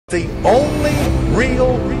The only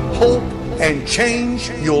real hope and change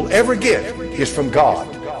you'll ever get is from God.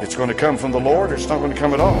 It's going to come from the Lord, or it's not going to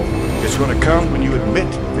come at all. It's going to come when you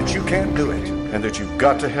admit that you can't do it and that you've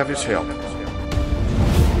got to have His help.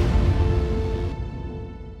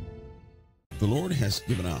 The Lord has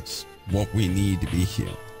given us what we need to be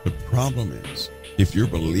healed. The problem is, if you're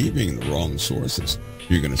believing the wrong sources,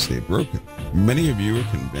 you're going to stay broken. Many of you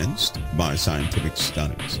are convinced by scientific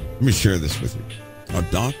studies. Let me share this with you. A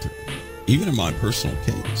doctor, even in my personal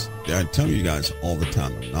case, I tell you guys all the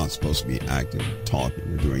time, I'm not supposed to be active, talking,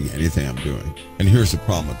 or doing anything I'm doing. And here's the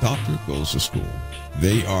problem. A doctor goes to school.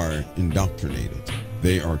 They are indoctrinated.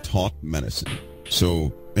 They are taught medicine.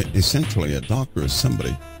 So essentially, a doctor is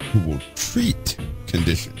somebody who will treat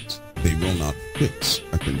conditions. They will not fix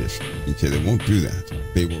a condition. Okay, they won't do that.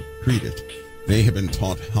 They will treat it. They have been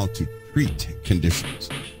taught how to treat conditions.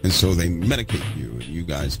 And so they medicate you, and you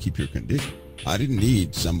guys keep your condition. I didn't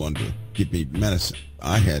need someone to give me medicine.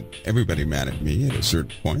 I had everybody mad at me at a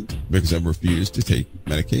certain point because I refused to take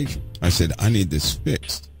medication. I said, I need this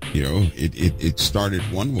fixed. You know, it started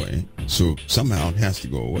one way, so somehow it has to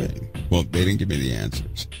go away. Well, they didn't give me the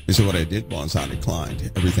answers. And so what I did was I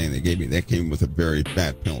declined everything they gave me. That came with a very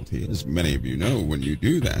bad penalty. As many of you know, when you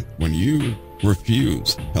do that, when you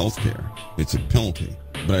refuse health care, it's a penalty.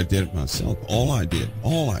 But I did it myself. All I did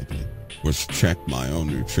was check my own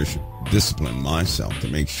nutrition, discipline myself to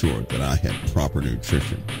make sure that I had proper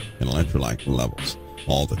nutrition and electrolyte levels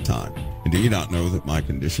all the time. And do you not know that my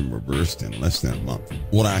condition reversed in less than a month?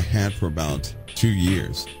 What I had for about 2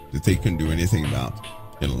 years that they couldn't do anything about,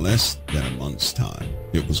 in less than a month's time,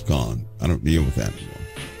 it was gone. I don't deal with that anymore.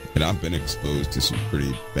 And I've been exposed to some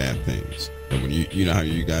pretty bad things. And when you know how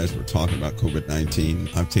you guys were talking about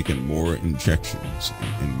COVID-19, I've taken more injections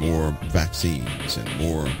and more vaccines and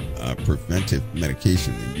more preventive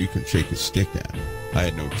medication than you can shake a stick at. I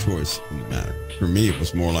had no choice in the matter. For me, it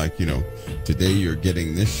was more like, you know, today you're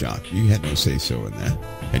getting this shot. You had no say-so in that.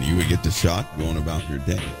 And you would get the shot going about your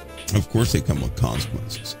day. Of course, they come with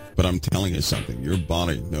consequences. But I'm telling you something. Your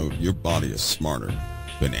body is smarter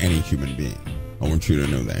than any human being. I want you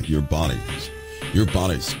to know that. Your body is. Your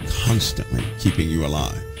body's constantly keeping you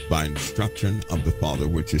alive by instruction of the Father,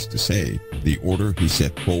 which is to say, the order He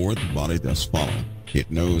set forward, the body does follow. It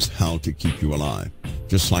knows how to keep you alive,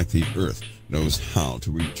 just like the earth knows how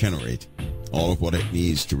to regenerate all of what it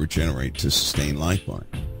needs to regenerate to sustain life on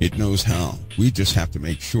it. It knows how. We just have to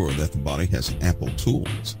make sure that the body has ample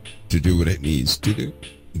tools to do what it needs to do.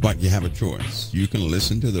 But you have a choice. You can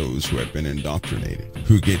listen to those who have been indoctrinated,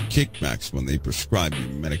 who get kickbacks when they prescribe you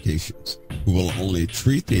medications, who will only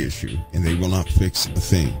treat the issue and they will not fix a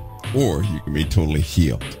thing. Or you can be totally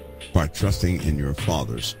healed by trusting in your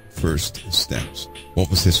Father's first steps. What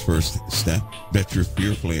was His first step? That you're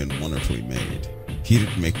fearfully and wonderfully made. He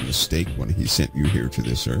didn't make a mistake when He sent you here to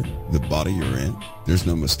this earth. The body you're in, there's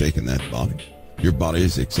no mistake in that body. Your body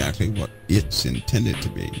is exactly what it's intended to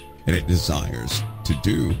be, and it desires to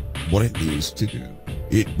do what it needs to do.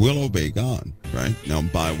 It will obey God, right? Now,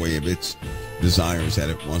 by way of its desires that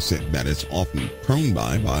it wants it, that it's often prone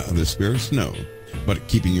by other spirits, no. But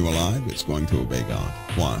keeping you alive, it's going to obey God.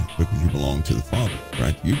 Why? Because you belong to the Father,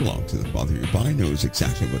 right? You belong to the Father. Your body knows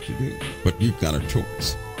exactly what to do, but you've got a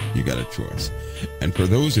choice. You got a choice. And for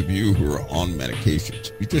those of you who are on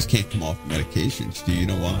medications, you just can't come off medications. Do you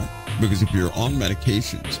know why? Because if you're on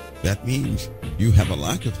medications, that means you have a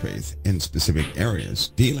lack of faith in specific areas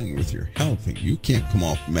dealing with your health, and you can't come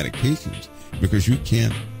off medications because you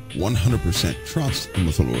can't 100% trust in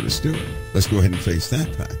what the Lord is doing. Let's go ahead and face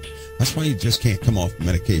that fact. That's why you just can't come off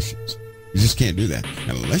medications. You just can't do that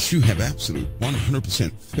unless you have absolute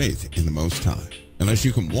 100% faith in the Most High, unless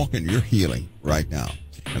you can walk in your healing right now,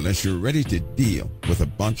 unless you're ready to deal with a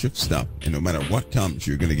bunch of stuff, and no matter what comes,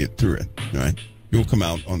 you're going to get through it, right? You'll come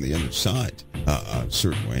out on the other side a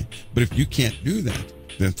certain way. But if you can't do that,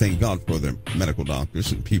 then thank God for the medical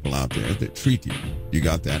doctors and people out there that treat you. You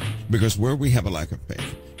got that? Because where we have a lack of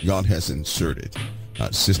faith, God has inserted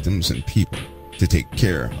systems and people to take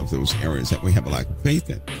care of those areas that we have a lack of faith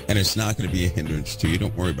in. And it's not going to be a hindrance to you.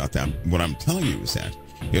 Don't worry about that. What I'm telling you is that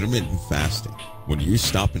intermittent fasting, when you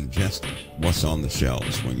stop ingesting what's on the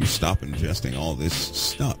shelves, when you stop ingesting all this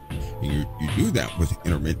stuff, and you do that with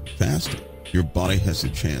intermittent fasting, your body has a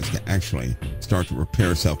chance to actually start to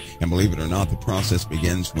repair itself. And believe it or not, the process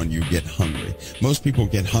begins when you get hungry. Most people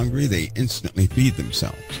get hungry, they instantly feed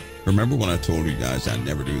themselves. Remember when I told you guys I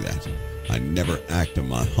never do that? I never act on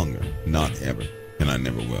my hunger, not ever, and I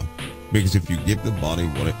never will. Because if you give the body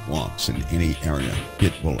what it wants in any area,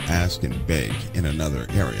 it will ask and beg in another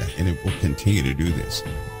area, and it will continue to do this.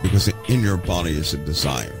 Because in your body is a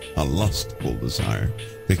desire, a lustful desire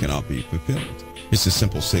that cannot be fulfilled. It's a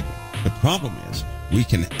simple signal. The problem is we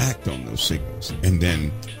can act on those signals and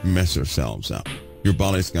then mess ourselves up. Your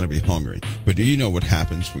body's going to be hungry. But do you know what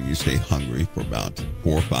happens when you stay hungry for about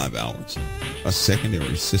 4 or 5 hours? A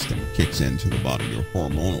secondary system kicks into the body. Your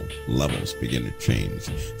hormonal levels begin to change.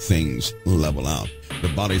 Things level out. The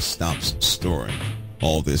body stops storing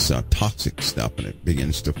all this toxic stuff, and it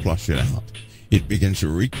begins to flush it out. It begins to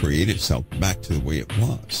recreate itself back to the way it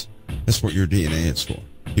was. That's what your DNA is for.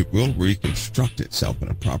 It will reconstruct itself in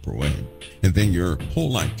a proper way. And then your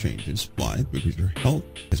whole life changes. Why? Because your health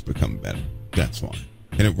has become better. That's why.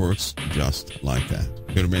 And it works just like that.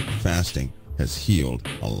 Intermittent fasting has healed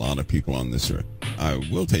a lot of people on this earth. I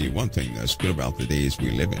will tell you one thing that's good about the days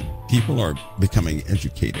we live in. People are becoming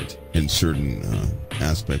educated in certain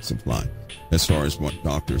aspects of life as far as what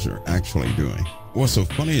doctors are actually doing. What's so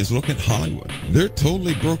funny is look at Hollywood. They're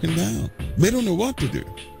totally broken down. They don't know what to do.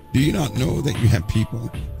 Do you not know that you have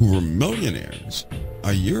people who were millionaires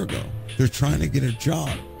a year ago? They're trying to get a job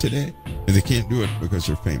today, and they can't do it because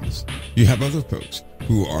they're famous. You have other folks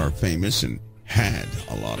who are famous and had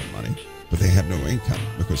a lot of money, but they have no income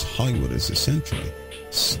because Hollywood is essentially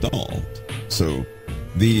stalled. So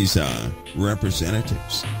these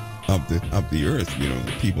representatives of the earth, you know,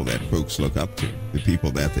 the people that folks look up to, the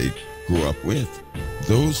people that they grew up with,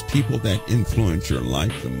 those people that influence your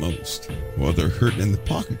life the most, well, they're hurting in the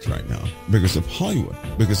pockets right now because of Hollywood,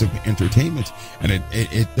 because of entertainment. And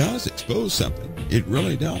it does expose something. It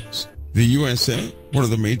really does. The USA, one of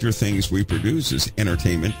the major things we produce is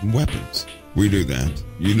entertainment and weapons. We do that.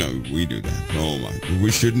 You know we do that. Oh my,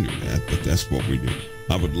 we shouldn't do that, but that's what we do.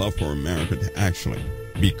 I would love for America to actually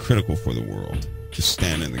be critical for the world, to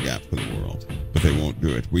stand in the gap for the world, but they won't do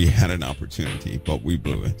it. We had an opportunity, but we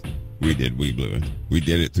blew it. We blew it. We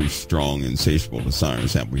did it through strong, insatiable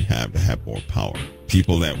desires that we have to have more power.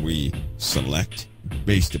 People that we select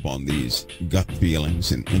based upon these gut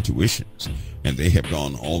feelings and intuitions, and they have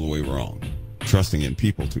gone all the way wrong, trusting in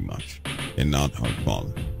people too much and not our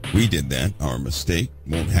Father. We did that. Our mistake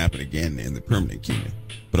won't happen again in the permanent kingdom.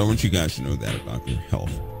 But I want you guys to know that about your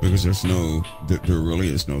health, because there really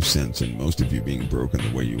is no sense in most of you being broken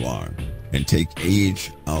the way you are. And take age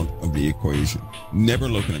out of the equation. Never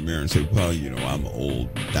look in the mirror and say, well, you know, I'm old.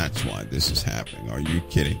 That's why this is happening. Are you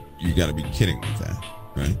kidding? You got to be kidding with that,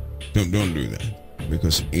 right? Don't do that,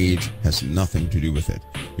 because age has nothing to do with it.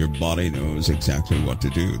 Your body knows exactly what to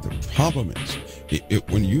do. The problem is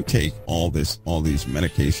when you take all these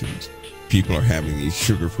medications, people are having these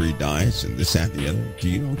sugar-free diets and this, that, and the other. Do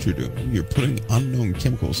you know what you're doing? You're putting unknown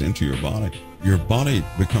chemicals into your body. Your body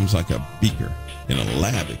becomes like a beaker in a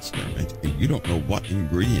lab experiment, and you don't know what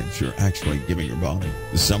ingredients you're actually giving your body.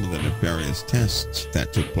 Some of the nefarious tests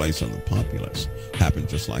that took place on the populace happened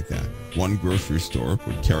just like that. One grocery store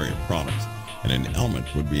would carry a product, and an element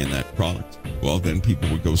would be in that product. Well, then people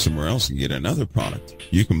would go somewhere else and get another product.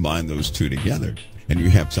 You combine those two together, and you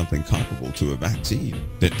have something comparable to a vaccine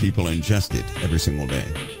that people ingested every single day.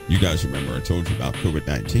 You guys remember I told you about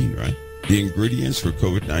COVID-19, right? The ingredients for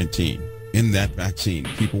COVID-19 in that vaccine,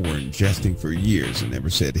 people were ingesting for years and never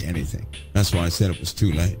said anything. That's why I said it was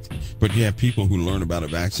too late. But you have people who learn about a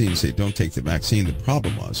vaccine and say, don't take the vaccine. The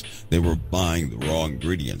problem was they were buying the raw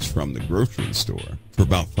ingredients from the grocery store for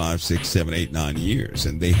about 5, 6, 7, 8, 9 years,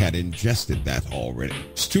 and they had ingested that already.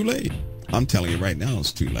 It's too late. I'm telling you right now,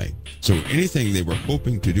 it's too late. So anything they were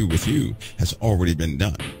hoping to do with you has already been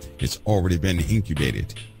done. It's already been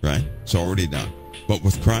incubated, right? It's already done. But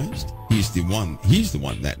with Christ, he's the one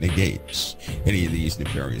that negates any of these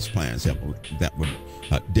nefarious plans that would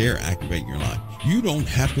dare activate your life. You don't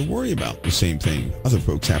have to worry about the same thing other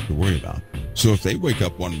folks have to worry about. So if they wake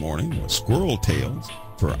up one morning with squirrel tails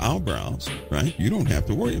for eyebrows, right? You don't have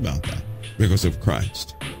to worry about that because of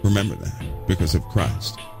Christ. Remember that, because of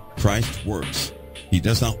Christ. Christ works. He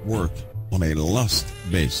does not work on a lust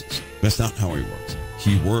basis. That's not how he works.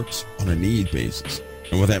 He works on a need basis.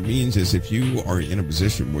 And what that means is if you are in a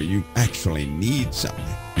position where you actually need something,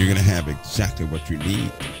 you're going to have exactly what you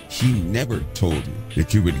need. He never told you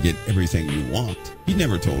that you would get everything you want. He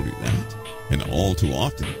never told you that. And all too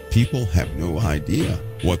often, people have no idea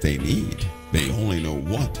what they need. They only know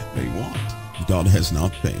what they want. God has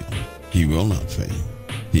not failed. He will not fail.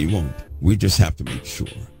 He won't. We just have to make sure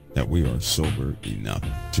that we are sober enough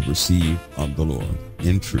to receive of the Lord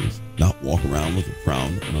in truth, not walk around with a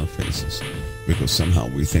frown on our faces because somehow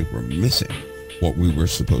we think we're missing what we were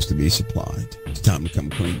supposed to be supplied. It's time to come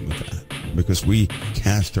clean with that, because we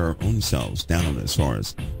cast our own selves down as far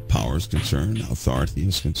as power is concerned, authority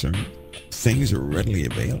is concerned, things are readily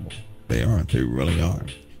available. They are. They really are.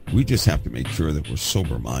 We just have to make sure that we're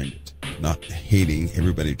sober-minded, not hating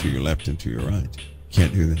everybody to your left and to your right.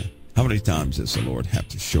 Can't do that. How many times does the Lord have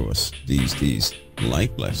to show us these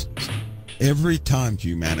life lessons? Every time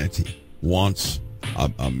humanity wants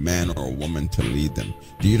a man or a woman to lead them,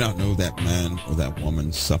 do you not know that man or that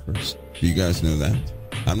woman suffers? Do you guys know that?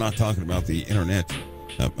 I'm not talking about the internet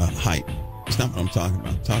hype. It's not what I'm talking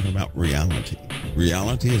about. I'm talking about reality.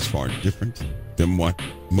 Reality is far different than what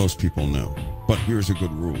most people know. But here's a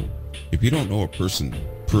good rule. If you don't know a person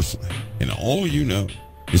personally, and all you know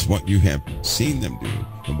is what you have seen them do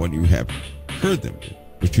and what you have heard them do,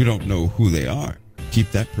 but you don't know who they are,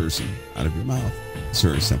 keep that person out of your mouth. It's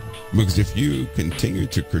very simple. Because if you continue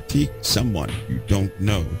to critique someone you don't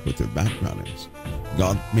know what their background is,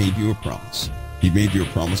 God made you a promise. He made you a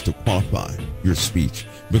promise to qualify your speech,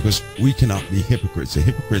 because we cannot be hypocrites. A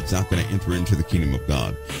hypocrite's not going to enter into the kingdom of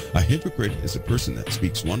God. A hypocrite is a person that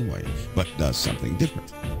speaks one way but does something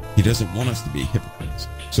different. He doesn't want us to be hypocrites.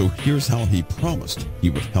 So here's how he promised he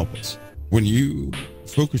would help us. When you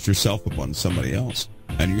focus yourself upon somebody else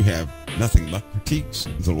and you have nothing but critiques,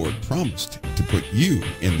 the Lord promised to put you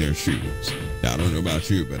in their shoes. Now, I don't know about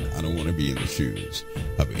you, but I don't want to be in the shoes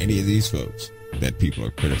of any of these folks that people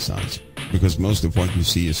are criticizing, because most of what you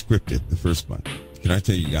see is scripted in the first place. Can I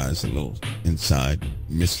tell you guys a little inside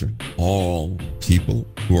mystery? All people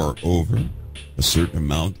who are over a certain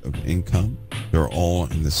amount of income, they're all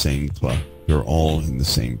in the same club. They're all in the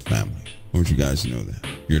same family. I want you guys to know that.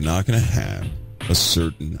 You're not going to have a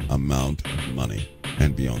certain amount of money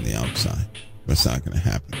and be on the outside. That's not going to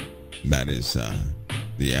happen. That is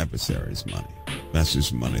the adversary's money. That's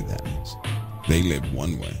just money, that is. They live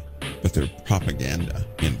one way, but their propaganda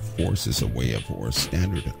enforces a way of or a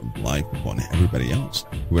standard of life upon everybody else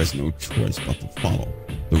who has no choice but to follow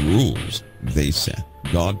the rules they set.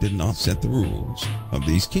 God did not set the rules of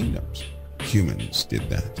these kingdoms. Humans did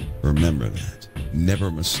that. Remember that.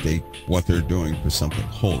 Never mistake what they're doing for something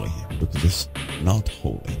holy, because it's not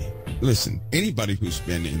holy. Listen, anybody who's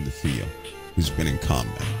been in the field, who's been in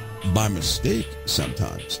combat, by mistake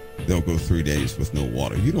sometimes, they'll go 3 days with no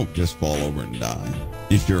water. You don't just fall over and die.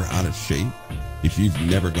 If you're out of shape, if you've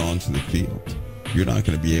never gone to the field, you're not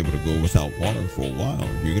going to be able to go without water for a while.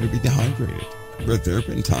 You're going to be dehydrated. But there have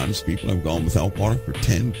been times people have gone without water for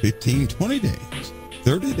 10, 15, 20 days,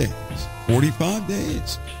 30 days, 45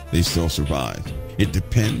 days. They still survive. It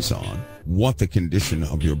depends on what the condition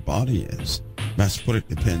of your body is. That's what it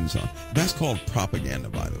depends on. That's called propaganda,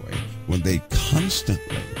 by the way. When they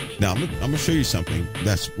constantly... Now, I'm going to show you something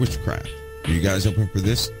that's witchcraft. Are you guys open for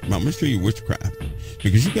this? I'm going to show you witchcraft,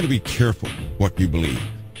 because you got to be careful what you believe.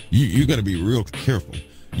 You got to be real careful.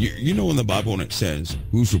 You know in the Bible when it says,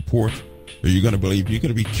 whose report are you going to believe? You got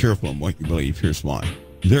to be careful on what you believe. Here's why.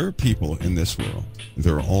 There are people in this world.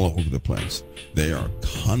 They're all over the place. They are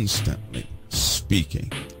constantly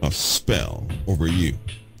speaking a spell over you.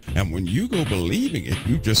 And when you go believing it,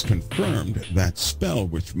 you just confirmed that spell,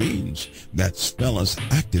 which means that spell is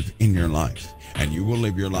active in your life. And you will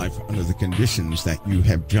live your life under the conditions that you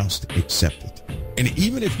have just accepted. And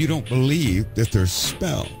even if you don't believe that there's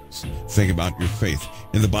spells, think about your faith.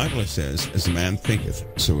 In the Bible it says, as a man thinketh,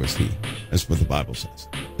 so is he. That's what the Bible says.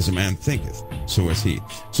 As a man thinketh, so is he.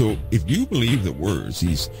 So if you believe the words,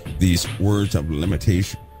 these words of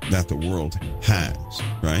limitation that the world has,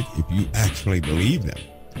 right? If you actually believe them,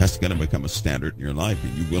 that's going to become a standard in your life,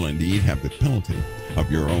 and you will indeed have the penalty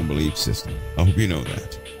of your own belief system. I hope you know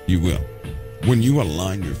that. You will. When you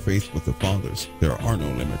align your faith with the Father's, there are no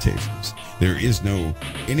limitations. There is no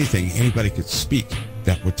anything anybody could speak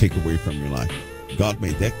that would take away from your life. God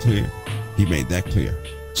made that clear. He made that clear.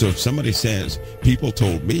 So if somebody says, people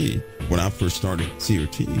told me when I first started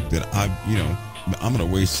COT that I'm going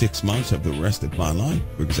to waste 6 months of the rest of my life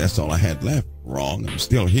because that's all I had left. Wrong. I'm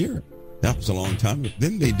still here. That was a long time ago.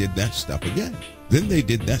 Then they did that stuff again.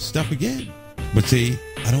 But see,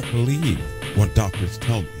 I don't believe what doctors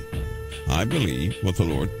tell me. I believe what the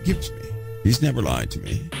Lord gives me. He's never lied to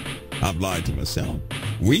me. I've lied to myself.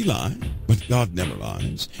 We lie, but God never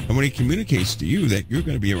lies. And when he communicates to you that you're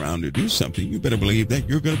going to be around to do something, you better believe that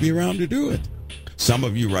you're going to be around to do it. Some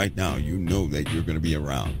of you right now, you know that you're going to be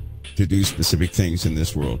around to do specific things in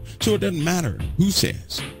this world. So it doesn't matter who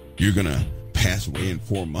says you're going to pass away in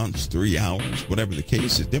 4 months, 3 hours, whatever the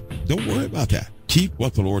case is. Don't worry about that. Keep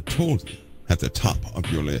what the Lord told you at the top of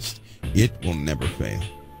your list. It will never fail.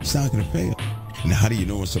 It's not going to fail. And how do you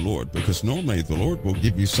know it's the Lord? Because normally the Lord will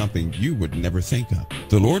give you something you would never think of.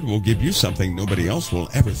 The Lord will give you something nobody else will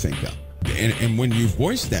ever think of. And when you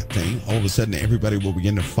voice that thing, all of a sudden everybody will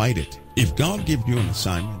begin to fight it. If God gives you an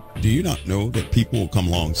assignment, do you not know that people will come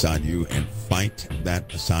alongside you and fight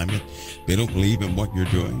that assignment? They don't believe in what you're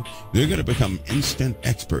doing. They're going to become instant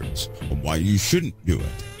experts on why you shouldn't do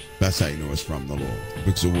it. That's how you know it's from the Lord,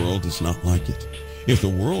 because the world does not like it. If the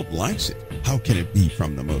world likes it, how can it be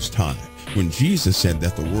from the Most High? When Jesus said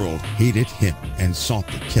that the world hated him and sought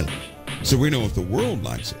to kill him. So we know if the world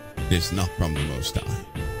likes it, it's not from the Most High.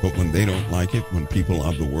 But when they don't like it, when people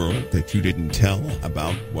of the world that you didn't tell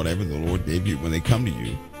about whatever the Lord gave you, when they come to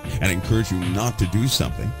you and encourage you not to do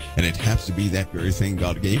something, and it happens to be that very thing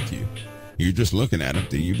God gave to you, you're just looking at it,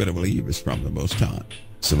 then you better believe it's from the Most High.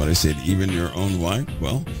 Somebody said, even your own wife?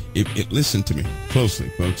 Well, listen to me closely,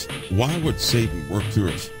 folks. Why would Satan work through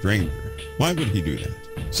a stranger? Why would he do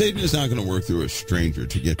that? Satan is not going to work through a stranger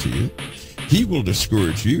to get to you. He will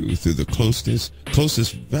discourage you through the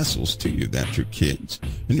closest vessels to you. That's your kids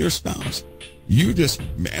and your spouse. You just,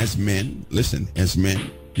 as men, listen, as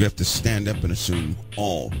men, you have to stand up and assume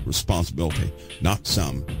all responsibility, not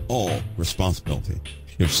some, all responsibility.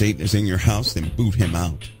 If Satan is in your house, then boot him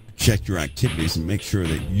out. Check your activities and make sure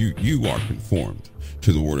that you are conformed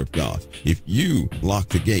to the Word of God. If you lock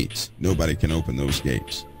the gates, nobody can open those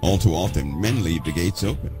gates. All too often, men leave the gates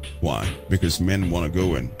open. Why? Because men want to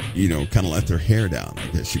go and, kind of let their hair down, I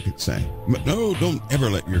guess you could say. But no, don't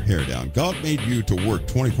ever let your hair down. God made you to work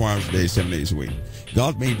 24 hours a day, 7 days a week.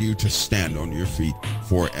 God made you to stand on your feet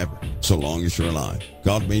forever, so long as you're alive.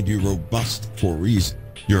 God made you robust for a reason.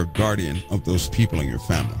 You're a guardian of those people in your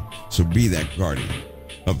family. So be that guardian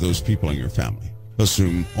of those people in your family.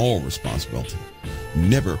 Assume all responsibility.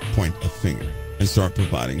 Never point a finger, and start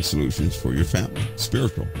providing solutions for your family,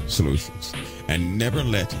 spiritual solutions. And never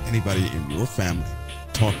let anybody in your family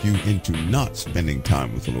talk you into not spending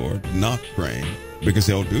time with the Lord, not praying, because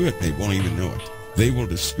they'll do it. They won't even know it. They will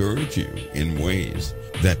discourage you in ways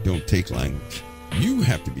that don't take language. You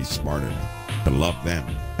have to be smart enough to love them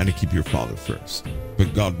and to keep your father first.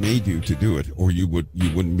 But God made you to do it, or you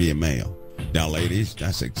wouldn't be a male. Now, ladies,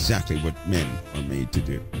 that's exactly what men are made to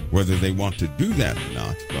do. Whether they want to do that or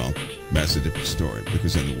not, well, that's a different story,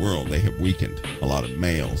 because in the world they have weakened a lot of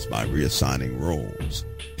males by reassigning roles.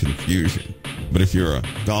 Confusion. But if you're a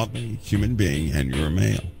godly human being and you're a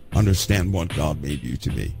male, understand what God made you to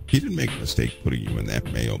be. He didn't make a mistake putting you in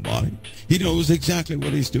that male body. He knows exactly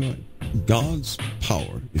what he's doing. God's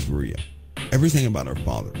power is real. Everything about our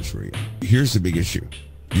Father is real. Here's the big issue.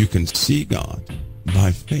 You can see God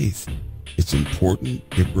by faith. It's important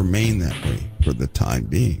it remain that way for the time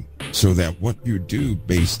being, so that what you do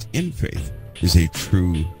based in faith is a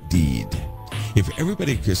true deed. If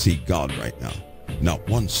everybody could see God right now, not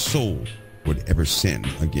one soul would ever sin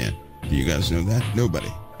again. Do you guys know that?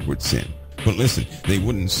 Nobody would sin. But listen, they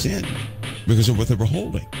wouldn't sin because of what they were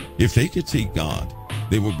holding. If they could see God,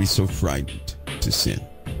 they would be so frightened to sin.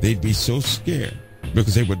 They'd be so scared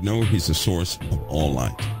because they would know he's the source of all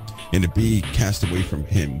light. And to be cast away from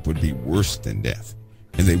him would be worse than death.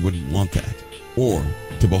 And they wouldn't want that. Or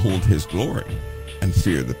to behold his glory and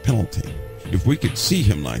fear the penalty. If we could see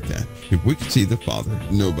him like that, if we could see the Father,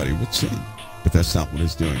 nobody would sin. But that's not what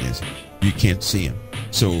he's doing, is it? You can't see him.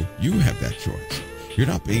 So you have that choice. You're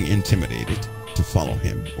not being intimidated to follow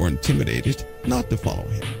him or intimidated not to follow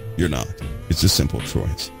him. You're not. It's a simple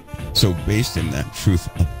choice. So based in that truth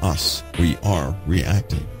of us, we are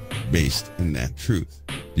reacting based in that truth.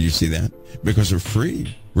 Do you see that? Because we're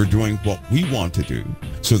free. We're doing what we want to do.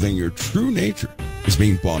 So then your true nature is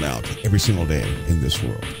being brought out every single day in this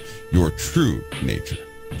world. Your true nature.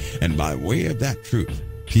 And by way of that truth,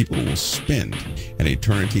 people will spend an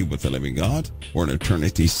eternity with the living God or an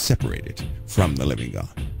eternity separated from the living God.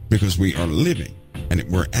 Because we are living and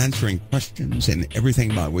we're answering questions and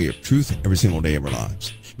everything by way of truth every single day of our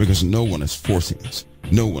lives. Because no one is forcing us.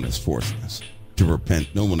 No one is forcing us to repent.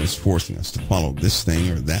 No one is forcing us to follow this thing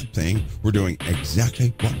or that thing. We're doing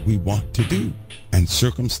exactly what we want to do. And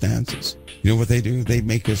circumstances, you know what they do? They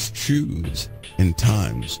make us choose in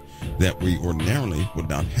times that we ordinarily would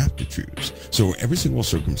not have to choose. So every single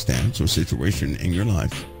circumstance or situation in your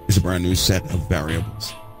life is a brand new set of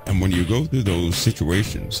variables. And when you go through those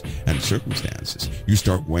situations and circumstances, you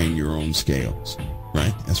start weighing your own scales,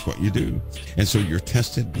 right? That's what you do. And so you're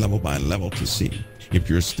tested level by level to see if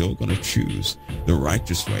you're still going to choose the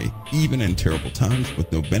righteous way, even in terrible times with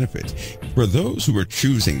no benefit. For those who are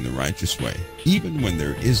choosing the righteous way, even when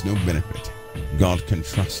there is no benefit, God can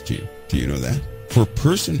trust you. Do you know that? For a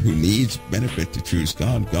person who needs benefit to choose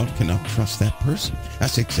God, God cannot trust that person.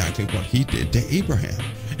 That's exactly what he did to Abraham.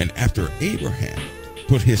 And after Abraham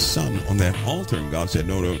put his son on that altar and God said,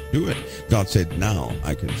 no, don't do it. God said, now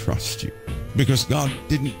I can trust you. Because God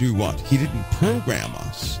didn't do what? He didn't program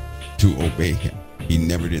us to obey him. He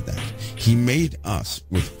never did that. He made us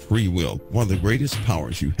with free will. One of the greatest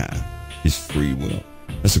powers you have is free will.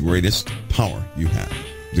 That's the greatest power you have.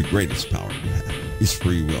 The greatest power you have is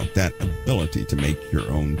free will. That ability to make your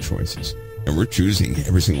own choices. And we're choosing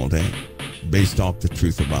every single day based off the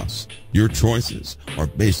truth of us. Your choices are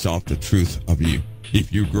based off the truth of you.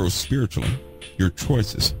 If you grow spiritually, your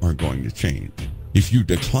choices are going to change. If you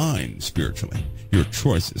decline spiritually, your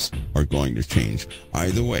choices are going to change.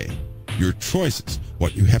 Either way, your choices,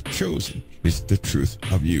 what you have chosen, is the truth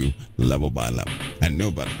of you level by level. And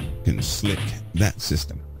nobody can slick that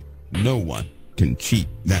system. No one can cheat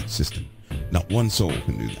that system. Not one soul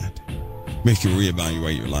can do that. Makes you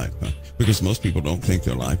reevaluate your life, huh? Because most people don't think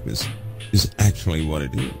their life is actually what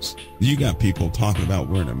it is. You got people talking about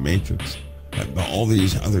we're in a matrix. All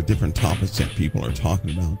these other different topics that people are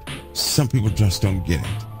talking about. Some people just don't get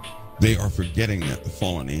it. They are forgetting that the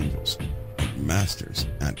fallen angels are masters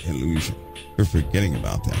at illusion. They're forgetting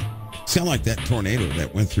about that. Sound like that tornado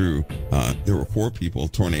that went through, there were 4 people,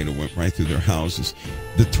 tornado went right through their houses.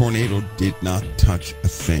 The tornado did not touch a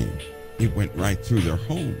thing. It went right through their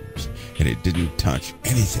homes, and it didn't touch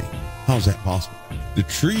anything. How is that possible? The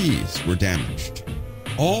trees were damaged.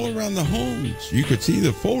 All around the homes, you could see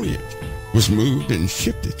the foliage was moved and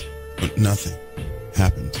shifted, but nothing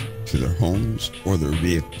happened to their homes or their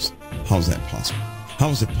vehicles. How is that possible? How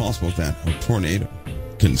is it possible that a tornado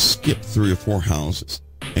can skip 3 or 4 houses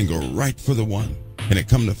and go right for the one? And it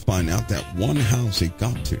come to find out that one house it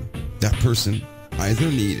got to, that person either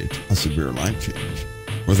needed a severe life change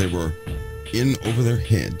or they were in over their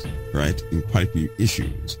head, right, in quite a few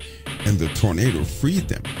issues. And the tornado freed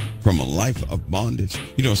them from a life of bondage.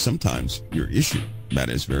 You know, sometimes your issue that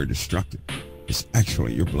is very destructive is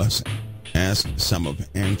actually your blessing. Ask some of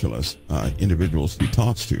Angela's individuals he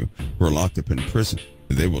talks to who are locked up in prison.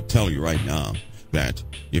 They will tell you right now that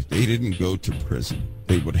if they didn't go to prison,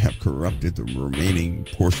 they would have corrupted the remaining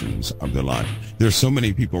portions of their life. There's so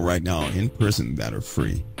many people right now in prison that are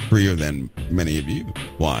free, freer than many of you.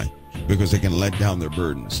 Why? Because they can let down their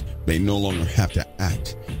burdens. They no longer have to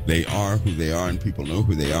act. They are who they are, and people know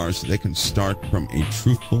who they are, so they can start from a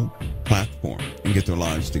truthful platform and get their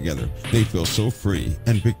lives together. They feel so free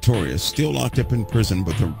and victorious, still locked up in prison,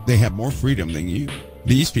 but they have more freedom than you.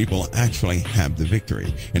 These people actually have the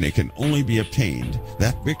victory, and it can only be obtained.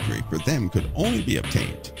 That victory for them could only be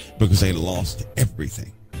obtained because they lost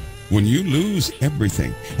everything. When you lose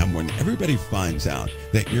everything, and when everybody finds out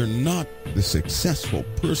that you're not the successful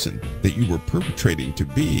person that you were perpetrating to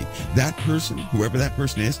be, that person, whoever that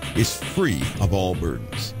person is free of all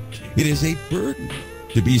burdens. It is a burden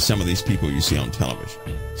to be some of these people you see on television.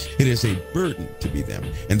 It is a burden to be them,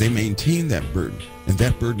 and they maintain that burden, and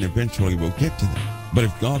that burden eventually will get to them. But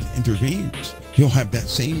if God intervenes, he'll have that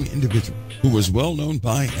same individual who was well known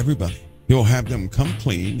by everybody. He'll have them come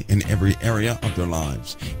clean in every area of their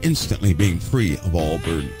lives, instantly being free of all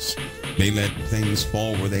burdens. They let things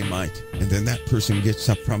fall where they might, and then that person gets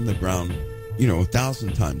up from the ground,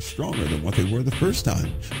 1,000 times stronger than what they were the first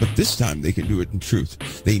time. But this time they can do it in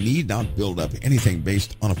truth. They need not build up anything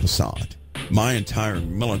based on a facade. My entire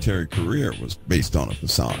military career was based on a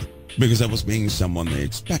facade because I was being someone they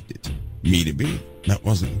expected me to be. That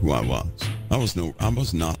wasn't who I was. I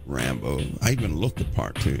was not Rambo. I even looked the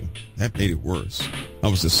part too. That made it worse. I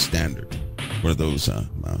was a standard. One of those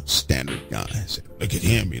standard guys. Look at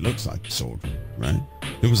him. He looks like a soldier, right?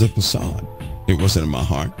 It was a facade. It wasn't in my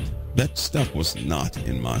heart. That stuff was not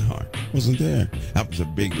in my heart. It wasn't there. That was a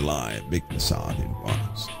big lie, a big facade.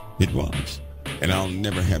 It was. And I'll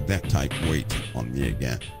never have that type weight on me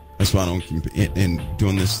again. That's why I don't compete in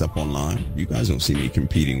doing this stuff online. You guys don't see me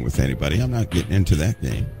competing with anybody. I'm not getting into that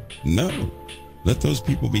game. No. Let those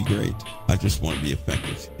people be great. I just want to be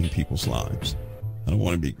effective in people's lives. I don't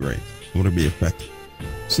want to be great. I want to be effective.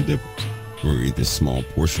 It's the difference. We'll read this small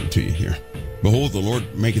portion to you here. Behold, the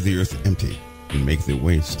Lord maketh the earth empty, and maketh it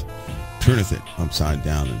waste, turneth it upside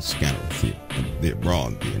down, and scattereth the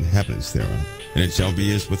abroad the inhabitants thereof. And it shall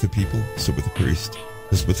be as with the people, so with the priest,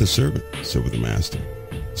 as with the servant, so with the master,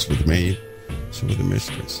 as with the maid, so with the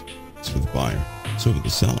mistress, as with the buyer, so with the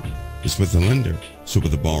seller, as with the lender, so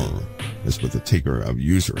with the borrower, as with the taker of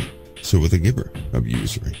usury, so with the giver of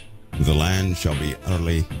usury. The land shall be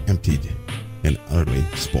utterly emptied and utterly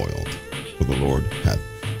spoiled, for the Lord hath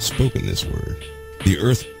spoken this word. The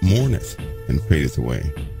earth mourneth and fadeth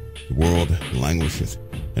away. The world languisheth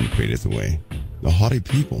and fadeth away. The haughty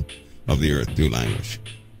people of the earth do languish.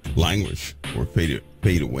 Languish or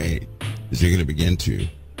fade away is they're going to begin to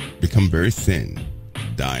become very thin,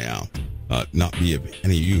 die out, not be of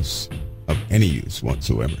any use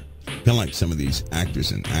whatsoever. Kind of like some of these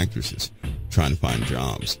actors and actresses trying to find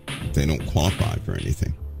jobs. They don't qualify for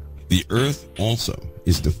anything. The earth also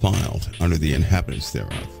is defiled under the inhabitants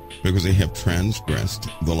thereof, because they have transgressed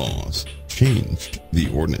the laws, changed the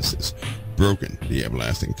ordinances, broken the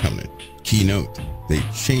everlasting covenant. Keynote, they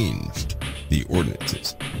changed the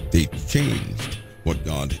ordinances. They changed what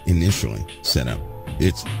God initially set up.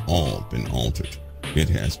 It's all been altered. It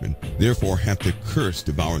has been. Therefore hath the curse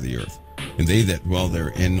devoured the earth, and they that dwell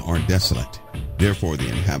therein are desolate. Therefore the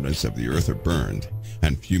inhabitants of the earth are burned,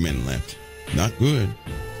 and few men left. Not good.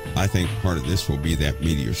 I think part of this will be that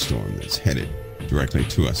meteor storm that's headed directly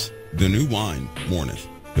to us. The new wine mourneth,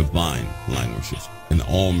 the vine languisheth, and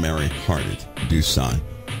all merry-hearted do sigh.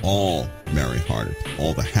 All merry-hearted,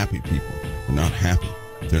 all the happy people are not happy.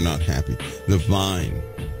 They're not happy. The vine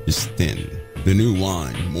is thin. The new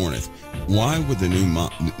wine mourneth. Why would the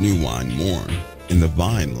new wine mourn and the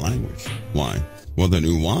vine languish? Why? Well, the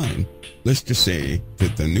new wine, let's just say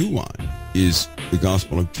that the new wine is the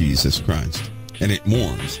gospel of Jesus Christ, and it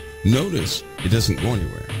mourns. Notice it doesn't go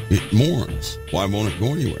anywhere. It mourns. Why won't it go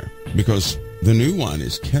anywhere? Because the new wine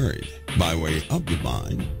is carried by way of the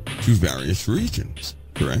vine to various regions,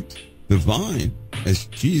 correct? The vine, as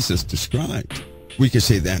Jesus described, we could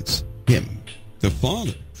say that's him. The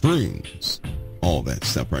Father prunes all that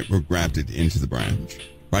stuff, right? We're grafted into the branch,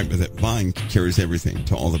 right? But that vine carries everything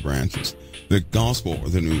to all the branches. The gospel or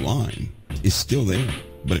the new wine is still there,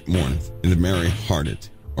 but it mourneth. And the merry-hearted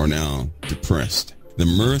are now depressed. The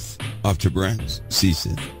mirth of Tabrets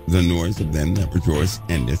ceaseth. The noise of them that rejoice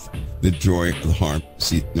endeth. The joy of the harp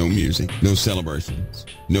ceaseth. No music, no celebrations,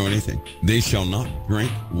 no anything. They shall not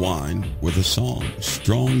drink wine with a song.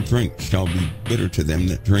 Strong drink shall be bitter to them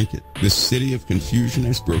that drink it. The city of confusion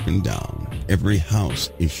is broken down. Every house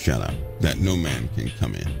is shut up, that no man can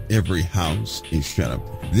come in. Every house is shut up.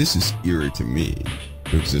 This is eerie to me,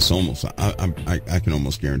 because it's almost, I can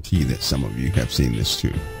almost guarantee that some of you have seen this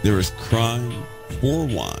too. There is crying for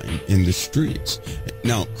wine in the streets.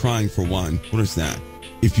 Now, crying for wine, what is that?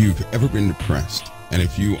 If you've ever been depressed, and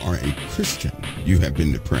if you are a Christian, you have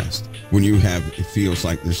been depressed. When you have, it feels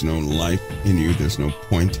like there's no life in you, there's no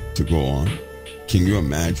point to go on. Can you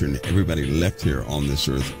imagine everybody left here on this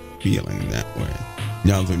earth feeling that way?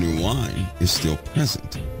 Now the new wine is still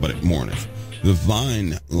present, but it mourneth. The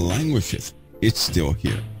vine languisheth. It's still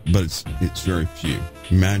here, but it's very few.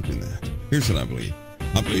 Imagine that. Here's what I believe.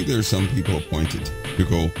 I believe there are some people appointed to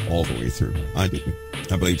go all the way through. I do.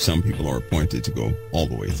 I believe some people are appointed to go all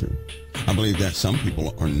the way through. I believe that some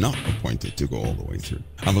people are not appointed to go all the way through.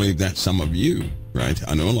 I believe that some of you, right?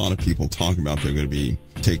 I know a lot of people talk about they're going to be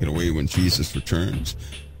taken away when Jesus returns.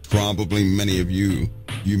 Probably many of you,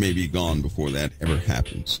 you may be gone before that ever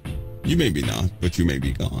happens. You may be not, but you may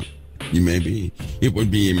be gone. You may be. It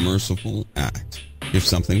would be a merciful act if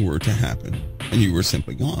something were to happen and you were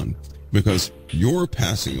simply gone, because your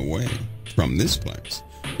passing away from this place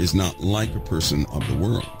is not like a person of the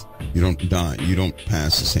world. You don't die. You don't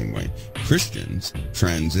pass the same way. Christians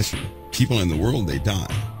transition. People in the world, they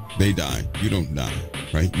die. They die. You don't die,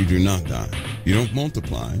 right? You do not die. You don't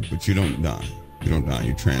multiply, but you don't die. You don't die.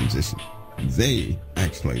 You transition. They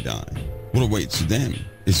actually die. What awaits them?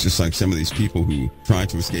 It's just like some of these people who try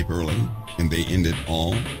to escape early and they end it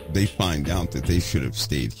all. They find out that they should have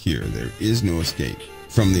stayed here. There is no escape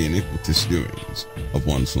from the iniquitous doings of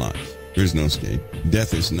one's life. There's no escape.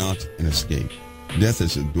 Death is not an escape. Death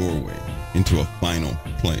is a doorway into a final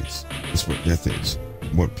place. That's what death is.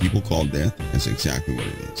 What people call death is exactly what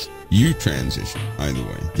it is. You transition either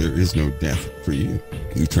way. There is no death for you.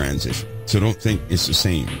 You transition. So don't think it's the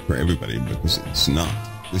same for everybody, because it's not.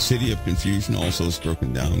 The city of confusion also is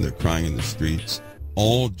broken down. They're crying in the streets.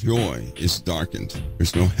 All joy is darkened.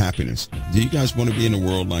 There's no happiness. Do you guys want to be in a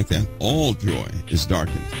world like that? All joy is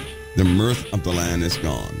darkened. The mirth of the land is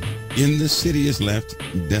gone. In the city is left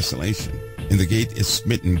desolation, and the gate is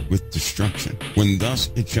smitten with destruction. When thus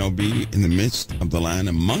it shall be in the midst of the land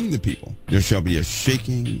among the people, there shall be a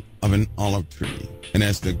shaking of an olive tree, and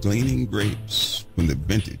as the gleaning grapes when the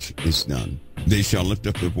vintage is done. They shall lift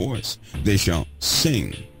up their voice. They shall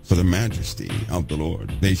sing for the majesty of the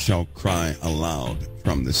Lord. They shall cry aloud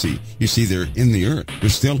from the sea. You see, they're in the earth. They're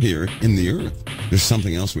still here in the earth. There's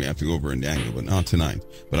something else we have to go over in Daniel, but not tonight.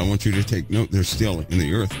 But I want you to take note. They're still in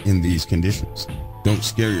the earth in these conditions. Don't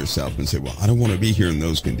scare yourself and say, well, I don't want to be here in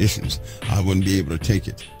those conditions. I wouldn't be able to take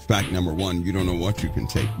it. Fact number one, you don't know what you can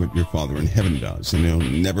take, but your Father in heaven does, and he'll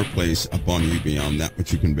never place upon you beyond that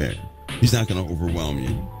which you can bear. He's not going to overwhelm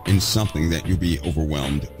you in something that you'll be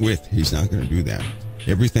overwhelmed with. He's not going to do that.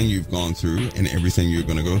 Everything you've gone through and everything you're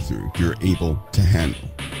going to go through, you're able to handle.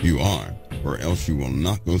 You are, or else you will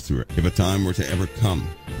not go through it. If a time were to ever come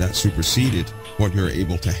that superseded what you're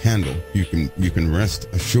able to handle, you can rest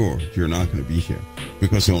assured you're not going to be here,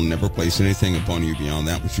 because he'll never place anything upon you beyond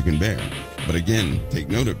that which you can bear. But again, take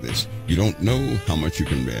note of this. You don't know how much you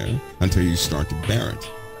can bear until you start to bear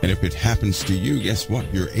it. And if it happens to you, guess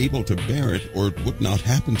what? You're able to bear it, or it would not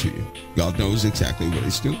happen to you. God knows exactly what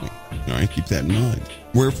he's doing. All right, keep that in mind.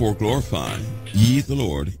 Wherefore glorify ye the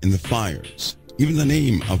Lord in the fires, even the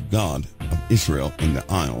name of God of Israel in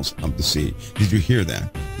the isles of the sea. Did you hear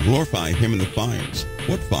that? Glorify him in the fires.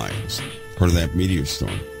 What fires? Part of that meteor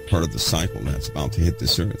storm. Part of the cycle that's about to hit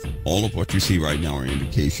this earth. All of what you see right now are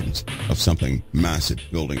indications of something massive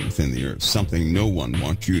building within the earth, something no one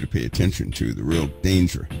wants you to pay attention to. The real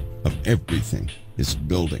danger of everything is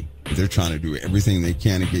building. They're trying to do everything they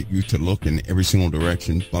can to get you to look in every single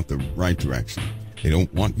direction but the right direction. They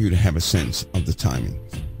don't want you to have a sense of the timing,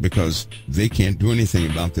 because they can't do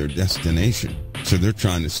anything about their destination. So they're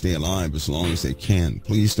trying to stay alive as long as they can.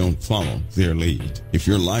 Please don't follow their lead. If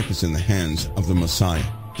your life is in the hands of the Messiah,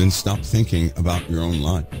 then stop thinking about your own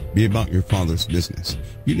life. Be about your Father's business.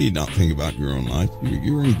 You need not think about your own life.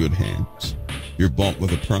 You're in good hands. You're bought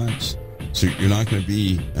with a price. So you're not going to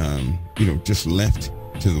be, just left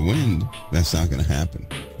to the wind. That's not going to happen.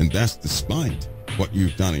 And that's despite what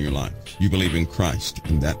you've done in your life. You believe in Christ,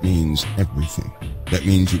 and that means everything. That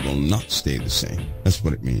means you will not stay the same. That's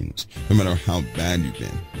what it means. No matter how bad you've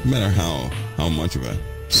been, no matter how much of a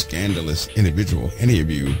scandalous individual any of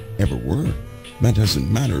you ever were, that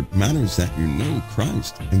doesn't matter. It matters that you know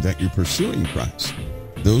Christ and that you're pursuing Christ.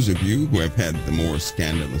 Those of you who have had the more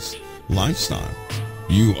scandalous lifestyles,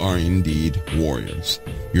 you are indeed warriors.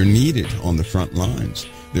 You're needed on the front lines.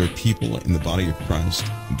 There are people in the body of Christ,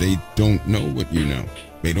 they don't know what you know.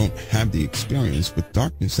 They don't have the experience with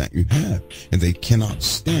darkness that you have, and they cannot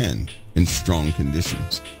stand in strong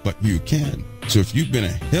conditions, but you can. So if you've been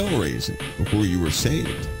a hellraiser before you were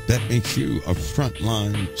saved, that makes you a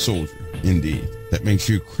frontline soldier indeed. That makes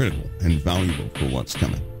you critical and valuable for what's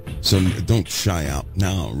coming. So don't shy out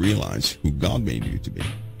now. Realize who God made you to be.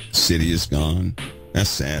 The city is gone. That's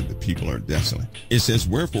sad. The people are desolate. It says,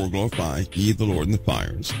 wherefore glorify ye the Lord in the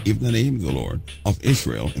fires, even the name of the Lord of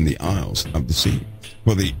Israel in the isles of the sea.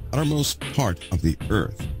 For the uttermost part of the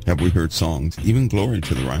earth have we heard songs, even glory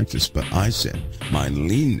to the righteous. But I said, my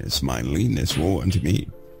leanness, woe unto me.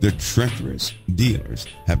 The treacherous dealers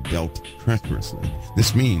have dealt treacherously.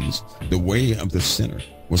 This means the way of the sinner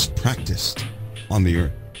was practiced on the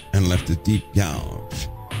earth and left a deep gouge.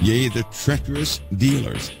 Yea, the treacherous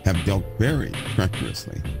dealers have dealt very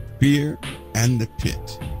treacherously. Fear and the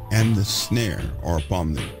pit and the snare are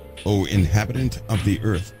upon thee, O inhabitant of the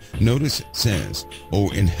earth. Notice it says, O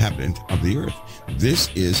inhabitant of the earth. This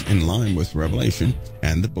is in line with Revelation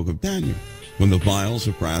and the book of Daniel, when the vials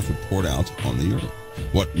of wrath are poured out on the earth.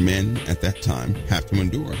 What men at that time have to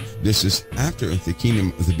endure. This is after the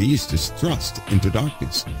kingdom of the beast is thrust into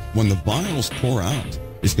darkness. When the vials pour out,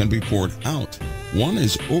 it's going to be poured out. One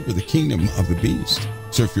is over the kingdom of the beast.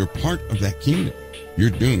 So if you're part of that kingdom,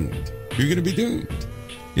 you're doomed. You're going to be doomed.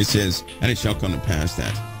 It says, and it shall come to pass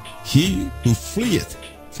that he who fleeth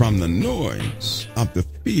from the noise of the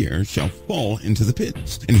fear shall fall into the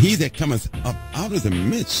pit. And he that cometh up out of the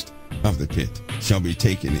midst of the pit shall be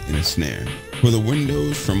taken in a snare. For the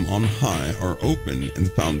windows from on high are open, and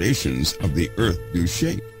the foundations of the earth do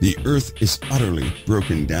shake. The earth is utterly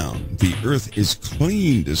broken down. The earth is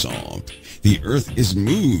clean dissolved. The earth is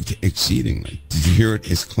moved exceedingly. Did you hear it?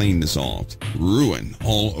 It's clean dissolved. Ruin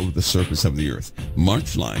all over the surface of the earth.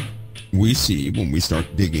 Much like we see when we start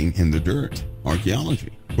digging in the dirt.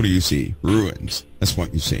 Archaeology. What do you see? Ruins. That's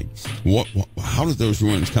what you see. How did those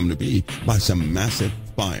ruins come to be? By some massive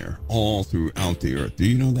fire all throughout the earth. Do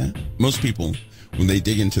you know that? Most people, when they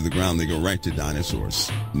dig into the ground, they go right to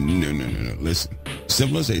dinosaurs. No. Listen.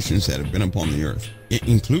 Civilizations that have been upon the earth,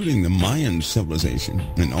 including the Mayan civilization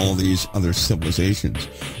and all these other civilizations,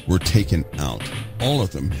 were taken out. All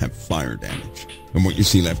of them have fire damage. And what you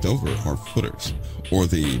see left over are footers, or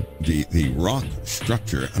the rock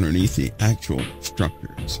structure underneath the actual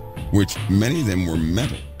structures, which many of them were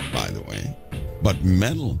metal, by the way. But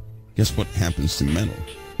metal, guess what happens to metal?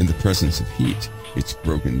 In the presence of heat, it's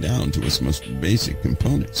broken down to its most basic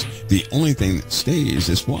components. The only thing that stays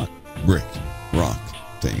is what? Brick, rock,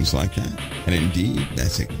 things like that. And indeed,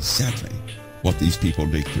 that's exactly what these people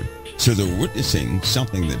dig through. So they're witnessing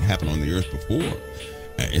something that happened on the earth before.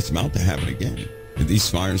 It's about to happen again. And these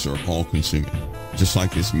fires are all consuming. Just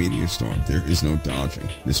like this meteor storm, there is no dodging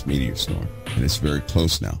this meteor storm. And it's very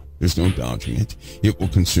close now. There's no dodging it. It will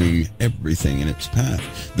consume everything in its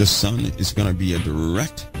path. The sun is going to be a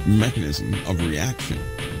direct mechanism of reaction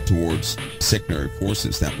towards secondary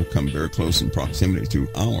forces that will come very close in proximity to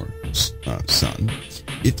our sun,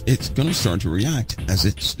 it's going to start to react as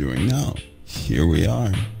it's doing now. Here we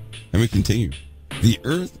are. And we continue. The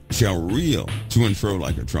earth shall reel to and fro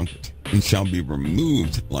like a trumpet, and shall be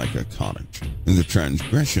removed like a cottage. And the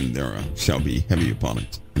transgression thereof shall be heavy upon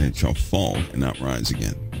it, and it shall fall and not rise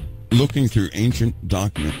again. Looking through ancient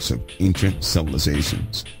documents of ancient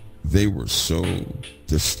civilizations, they were so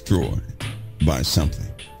destroyed by something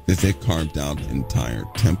that they carved out entire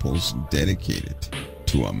temples dedicated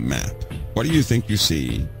to a map. What do you think you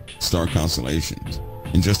see star constellations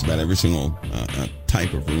in just about every single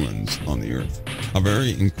type of ruins on the earth? A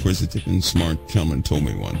very inquisitive and smart gentleman told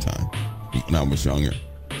me one time when I was younger.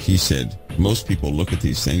 He said, most people look at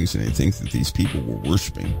these things and they think that these people were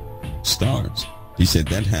worshiping stars. He said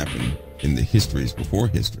that happened in the histories before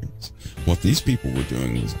histories. What these people were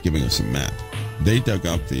doing was giving us a map. They dug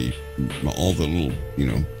up all the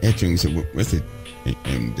little, etchings that went with it,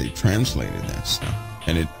 and they translated that stuff.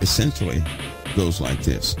 And it essentially goes like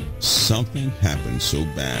this. Something happened so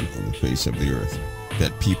bad on the face of the earth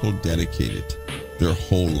that people dedicated their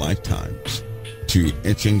whole lifetimes to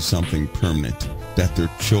etching something permanent that their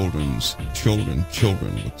children's children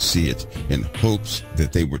would see it in hopes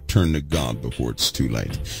that they would turn to God before it's too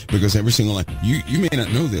late. Because every single life, you may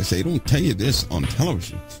not know this, they don't tell you this on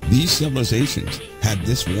television. These civilizations had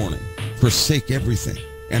this warning: forsake everything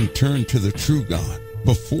and turn to the true God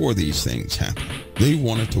before these things happen. They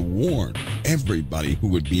wanted to warn everybody who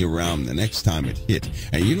would be around the next time it hit.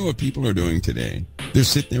 And you know what people are doing today? They're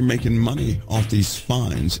sitting there making money off these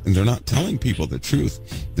fines, and they're not telling people the truth.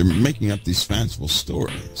 They're making up these fanciful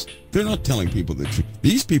stories. They're not telling people the truth.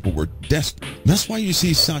 These people were desperate. That's why you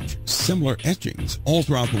see such similar etchings all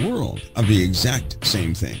throughout the world of the exact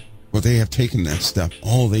same thing. But they have taken that stuff.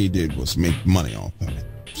 All they did was make money off of it.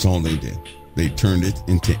 That's all they did. They turned it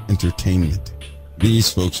into entertainment.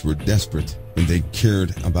 These folks were desperate, and they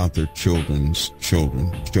cared about their children's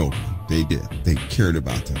children. They did. They cared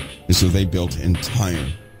about them. And so they built entire,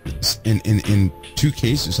 in two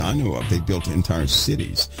cases I know of, they built entire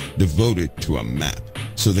cities devoted to a map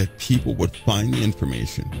so that people would find the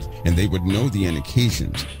information and they would know the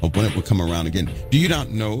indications of when it would come around again. Do you not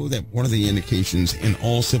know that one of the indications in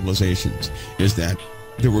all civilizations is that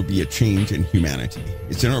there will be a change in humanity?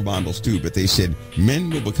 It's in our Bibles too, but they said men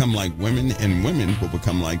will become like women and women will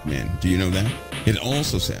become like men. Do you know that? It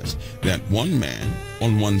also says that one man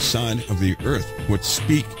on one side of the earth would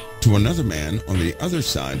speak to another man on the other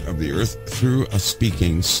side of the earth through a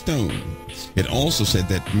speaking stone. It also said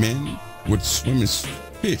that men would swim as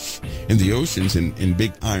fish in the oceans in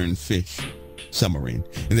big iron fish submarine,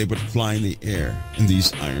 and they would fly in the air in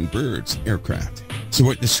these iron birds aircraft. So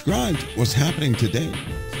it described what's happening today,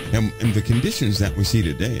 and the conditions that we see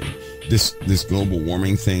today. This global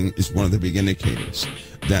warming thing is one of the big indicators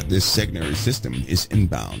that this secondary system is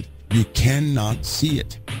inbound. You cannot see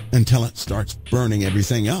it until it starts burning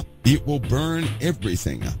everything up. It will burn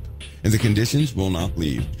everything up, and the conditions will not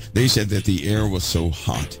leave. They said that the air was so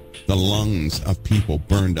hot, the lungs of people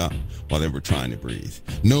burned up while they were trying to breathe.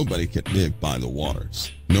 Nobody could live by the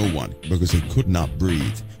waters. No one, because they could not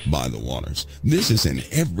breathe by the waters. This is in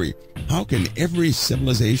how can every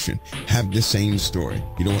civilization have the same story?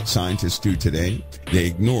 You know what scientists do today? They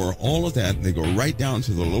ignore all of that. They go right down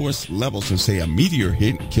to the lowest levels and say a meteor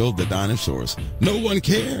hit and killed the dinosaurs. No one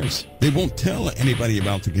cares. They won't tell anybody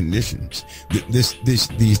about the conditions.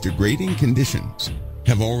 These degrading conditions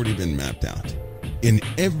have already been mapped out in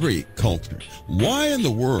every culture. Why in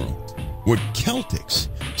the world would Celtics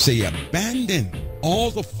say abandon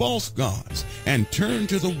all the false gods and turn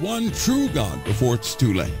to the one true God before it's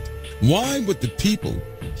too late? Why would the people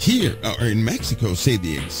here or in Mexico say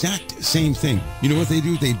the exact same thing? You know what they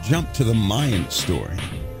do? They jump to the Mayan story.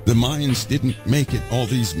 The Mayans didn't make it. All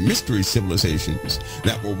these mystery civilizations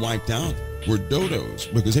that were wiped out were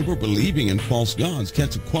dodos because they were believing in false gods,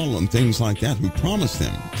 Quetzalcoatl and things like that, who promised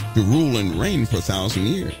them to rule and reign for 1,000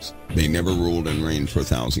 years. They never ruled and reigned for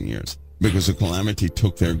 1,000 years because the calamity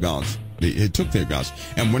took their gods. It took their gods.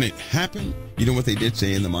 And when it happened, you know what they did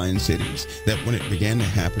say in the Mayan cities? That when it began to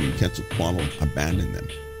happen, Quetzalcoatl abandoned them.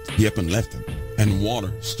 He up and left them. And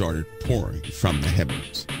water started pouring from the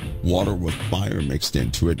heavens. Water with fire mixed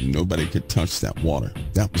into it, and nobody could touch that water.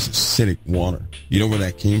 That was acidic water. You know where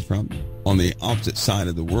that came from? On the opposite side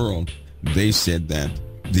of the world, they said that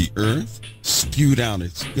the earth spewed out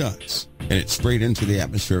its guts, and it sprayed into the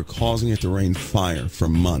atmosphere, causing it to rain fire for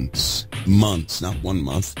months. Months, not 1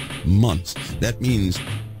 month, months. That means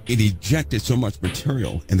it ejected so much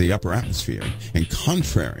material in the upper atmosphere, and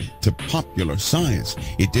contrary to popular science,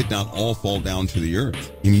 it did not all fall down to the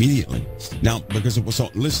earth immediately. Now, because it was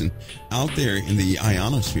all, listen, out there in the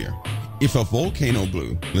ionosphere, if a volcano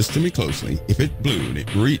blew, listen to me closely, if it blew and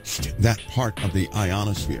it reached that part of the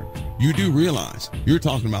ionosphere, you do realize you're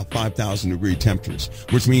talking about 5,000 degree temperatures,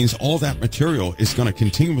 which means all that material is going to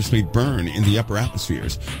continuously burn in the upper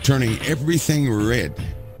atmospheres, turning everything red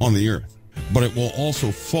on the earth. But it will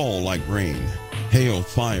also fall like rain, hail,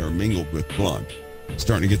 fire mingled with blood.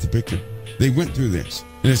 Starting to get the picture. They went through this,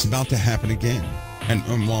 and it's about to happen again.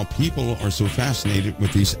 And while people are so fascinated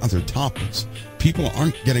with these other topics, people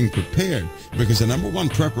aren't getting prepared, because the number one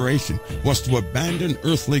preparation was to abandon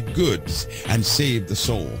earthly goods and save the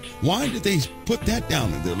soul. Why did they put that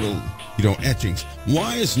down in their little, etchings?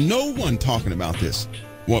 Why is no one talking about this?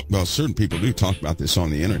 Well, certain people do talk about this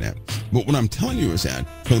on the internet. But what I'm telling you is that,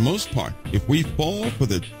 for the most part, if we fall for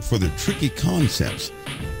the tricky concepts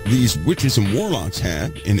these witches and warlocks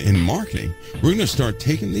have in marketing, we're going to start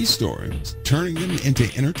taking these stories, turning them into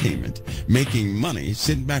entertainment, making money,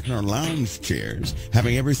 sitting back in our lounge chairs,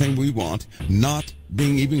 having everything we want, not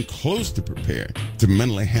being even close to prepared to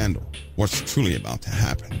mentally handle what's truly about to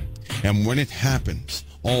happen. And when it happens,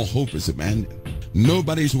 all hope is abandoned.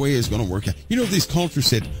 Nobody's way is going to work out. These cultures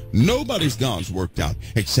said nobody's God's worked out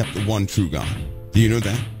except the one true God. Do you know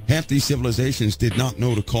that? Half these civilizations did not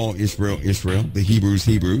know to call Israel, Israel, the Hebrews,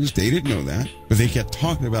 Hebrews. They didn't know that. But they kept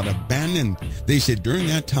talking about abandoned. They said during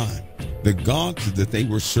that time, the gods that they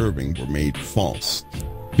were serving were made false,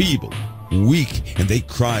 feeble, weak, and they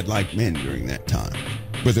cried like men during that time.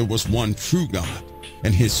 But there was one true God,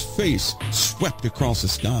 and his face swept across the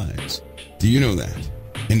skies. Do you know that?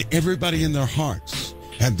 And everybody in their hearts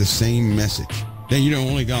had the same message. Now,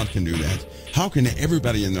 only God can do that. How can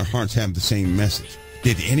everybody in their hearts have the same message?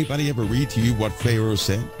 Did anybody ever read to you what Pharaoh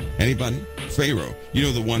said? Anybody? Pharaoh.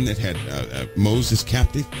 The one that had Moses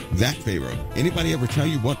captive? That Pharaoh. Anybody ever tell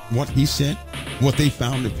you what he said? What they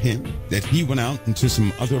found of him? That he went out into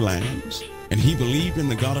some other lands and he believed in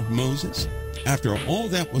the God of Moses? After all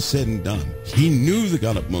that was said and done, he knew the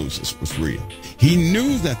God of Moses was real. He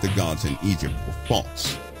knew that the gods in Egypt were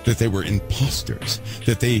false, that they were imposters,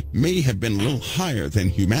 that they may have been a little higher than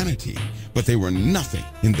humanity, but they were nothing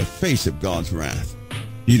in the face of God's wrath.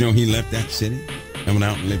 He left that city and went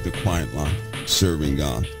out and lived a quiet life, serving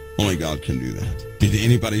God. Only God can do that. Did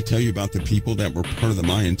anybody tell you about the people that were part of the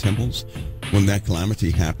Mayan temples when that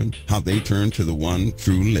calamity happened? How they turned to the one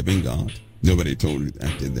true living God? Nobody told you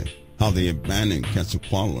that, did they? How they abandoned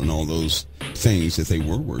Quetzalcoatl and all those things that they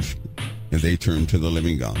were worshiping, and they turned to the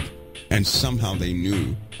living God. And somehow they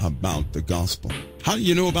knew about the gospel. How do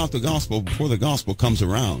you know about the gospel before the gospel comes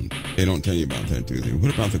around? They don't tell you about that, do they?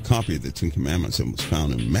 What about the copy of the Ten Commandments that was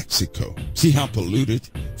found in Mexico? See how polluted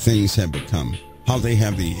things have become. How they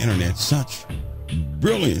have the internet, such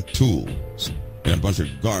brilliant tools, and a bunch of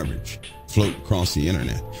garbage float across the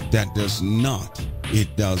internet. That does not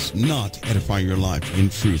edify your life in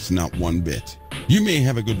truth, not one bit. You may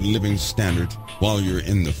have a good living standard while you're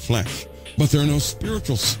in the flesh, but there are no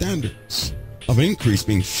spiritual standards of increase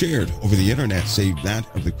being shared over the internet save that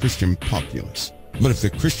of the Christian populace. But if the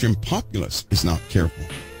Christian populace is not careful,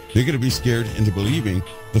 they're going to be scared into believing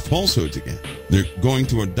the falsehoods again. They're going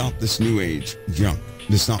to adopt this new age junk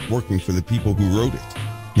that's not working for the people who wrote it.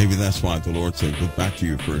 Maybe that's why the Lord said, go back to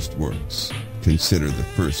your first works. Consider the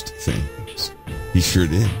first things. He sure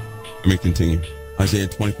did. Let me continue. Isaiah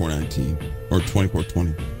 24:19 or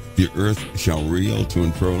 24:20. The earth shall reel to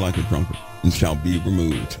and fro like a trumpet, and shall be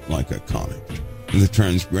removed like a cottage. And the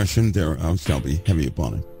transgression thereof shall be heavy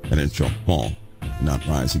upon it, and it shall fall, and not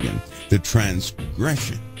rise again. The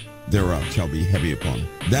transgression thereof shall be heavy upon it.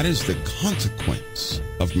 That is the consequence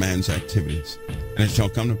of man's activities. And it shall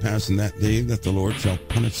come to pass in that day that the Lord shall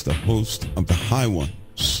punish the host of the high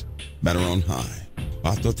ones that are on high.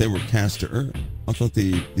 I thought they were cast to earth. I thought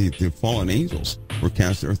the fallen angels were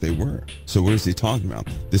cast to earth. They were. So what is he talking about?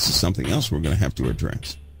 This is something else we're going to have to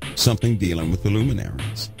address. Something dealing with the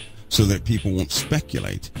luminaries, so that people won't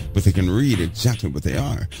speculate, but they can read exactly what they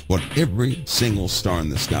are, what every single star in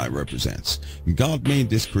the sky represents. God made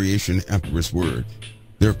this creation after his word.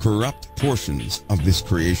 They're corrupt portions of this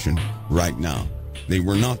creation right now. They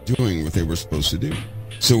were not doing what they were supposed to do.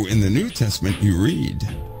 So in the New Testament, you read,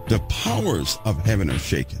 the powers of heaven are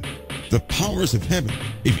shaken. The powers of heaven.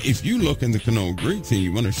 If you look in the Koine Greek thing,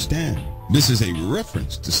 you understand this is a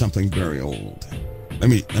reference to something very old. Let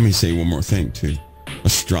me say one more thing too.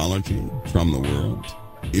 Astrology from the world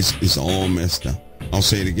is all messed up. I'll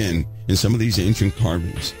say it again. In some of these ancient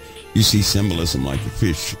carvings, you see symbolism like the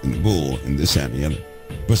fish and the bull and this, that, and the other.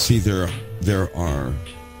 But see, there are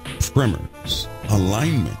primers,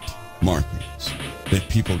 alignment markings that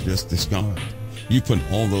people just discard. You put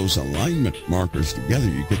all those alignment markers together,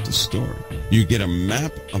 you get the story. You get a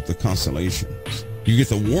map of the constellations. You get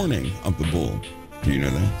the warning of the bull. Do you know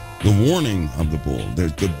that? The warning of the bull.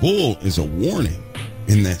 The bull is a warning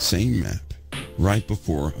in that same map. Right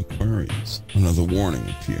before Aquarius, another warning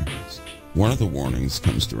appears. One of the warnings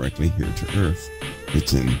comes directly here to Earth.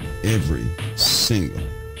 It's in every single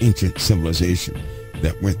ancient civilization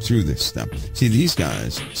that went through this stuff. See, these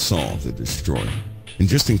guys saw the destroyer. And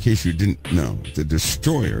just in case you didn't know, the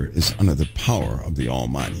destroyer is under the power of the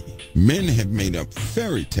Almighty. Men have made up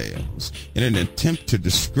fairy tales in an attempt to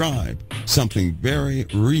describe something very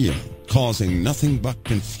real, causing nothing but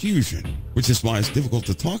confusion, which is why it's difficult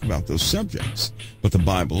to talk about those subjects. But the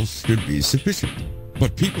Bible should be sufficient.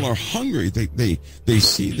 But people are hungry. They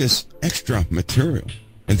see this extra material,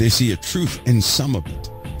 and they see a truth in some of it.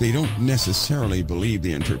 They don't necessarily believe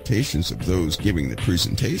the interpretations of those giving the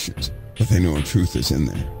presentations, but they know a truth is in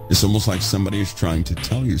there. It's almost like somebody is trying to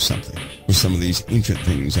tell you something with some of these ancient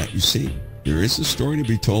things that you see. There is a story to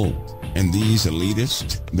be told. And these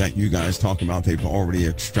elitists that you guys talk about, they've already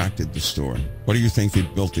extracted the story. What do you think they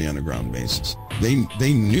built the underground bases?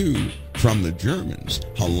 They knew from the Germans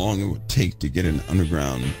how long it would take to get an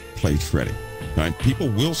underground place ready. Right? People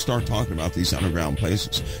will start talking about these underground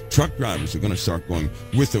places. Truck drivers are going to start going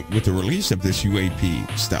with the release of this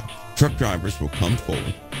UAP stuff. Truck drivers will come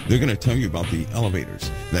forward. They're going to tell you about the elevators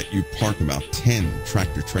that you park about 10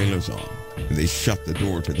 tractor trailers on. And they shut the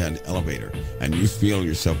door to that elevator, and you feel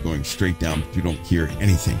yourself going straight down, but you don't hear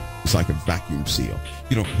anything. It's like a vacuum seal.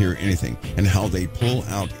 You don't hear anything. And how they pull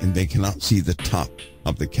out, and they cannot see the top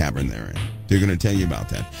of the cavern they're in. They're going to tell you about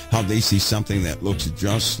that. How they see something that looks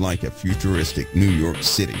just like a futuristic New York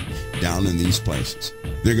City down in these places.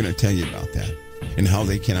 They're going to tell you about that. And how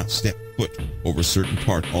they cannot step foot over a certain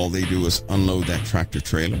part. All they do is unload that tractor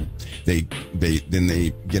trailer. Then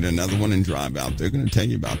they get another one and drive out. They're going to tell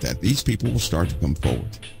you about that. These people will start to come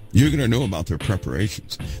forward. You're going to know about their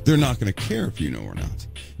preparations. They're not going to care if you know or not.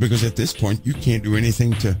 Because at this point, you can't do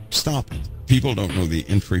anything to stop it. People don't know the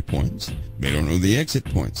entry points. They don't know the exit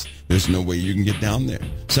points. There's no way you can get down there.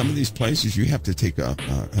 Some of these places, you have to take a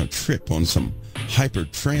trip on some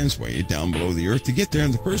hyper-transway down below the earth to get there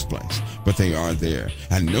in the first place. But they are there,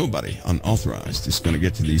 and nobody unauthorized is going to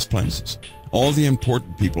get to these places. All the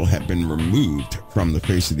important people have been removed from the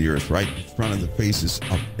face of the earth, right in front of the faces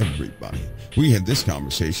of everybody. We had this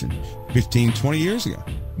conversation 15, 20 years ago,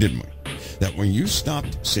 didn't we? That when you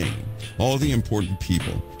stopped seeing all the important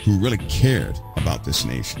people who really cared about this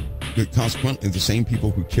nation, consequently, the same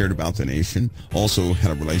people who cared about the nation also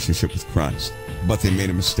had a relationship with Christ. But they made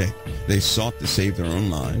a mistake. They sought to save their own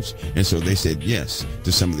lives, and so they said yes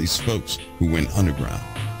to some of these folks who went underground,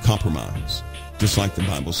 compromise, just like the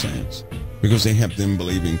Bible says. Because they have them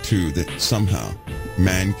believing, too, that somehow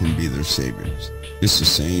man can be their saviors. It's the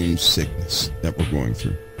same sickness that we're going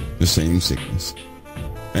through. The same sickness.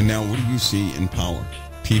 And now what do you see in power?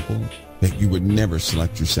 People that you would never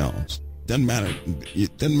select yourselves. Doesn't matter.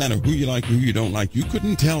 It doesn't matter who you like, who you don't like. You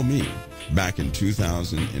couldn't tell me back in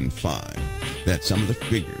 2005 that some of the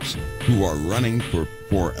figures who are running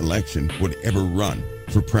for election would ever run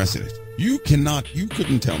for president. You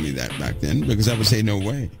couldn't tell me that back then, because I would say no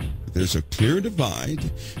way. There's a clear divide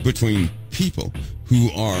between people who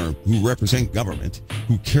represent government,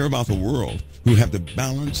 who care about the world, who have the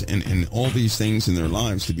balance and all these things in their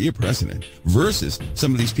lives to be a president, versus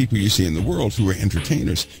some of these people you see in the world who are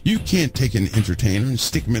entertainers. You can't take an entertainer and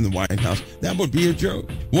stick him in the White House. That would be a joke.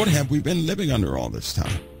 What have we been living under all this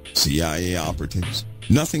time? CIA operatives.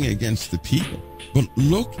 Nothing against the people. But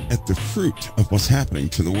look at the fruit of what's happening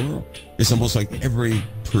to the world. It's almost like every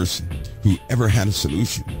person who ever had a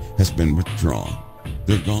solution has been withdrawn.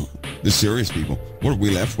 They're gone. The serious people. What are we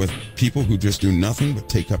left with? People who just do nothing but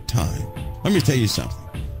take up time. Let me tell you something.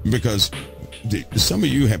 Because some of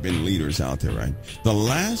you have been leaders out there, right? The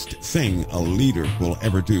last thing a leader will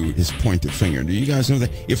ever do is point a finger. Do you guys know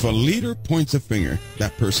that? If a leader points a finger,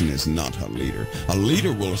 that person is not a leader. A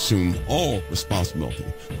leader will assume all responsibility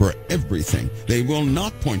for everything. They will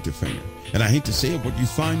not point a finger. And I hate to say it, what you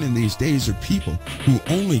find in these days are people who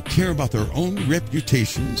only care about their own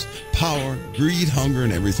reputations, power, greed, hunger,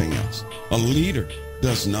 and everything else. A leader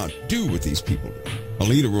does not do what these people do. A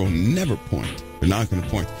leader will never point. They're not going to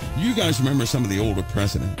point. You guys remember some of the older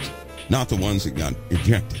presidents, not the ones that got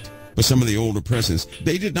ejected, but some of the older presidents.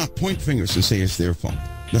 They did not point fingers and say it's their fault.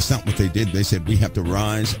 That's not what they did. They said, we have to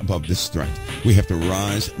rise above this threat. We have to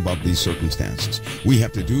rise above these circumstances. We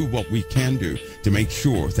have to do what we can do to make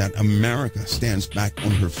sure that America stands back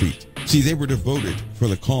on her feet. See, they were devoted for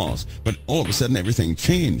the cause, but all of a sudden everything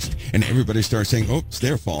changed, and everybody started saying, oh, it's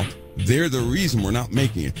their fault. They're the reason we're not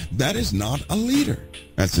making it. That is not a leader.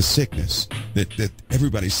 That's a sickness that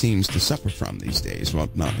everybody seems to suffer from these days. Well,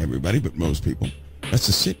 not everybody, but most people. That's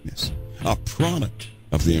a sickness, a product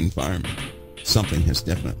of the environment. Something has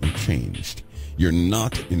definitely changed. You're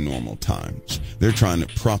not in normal times. They're trying to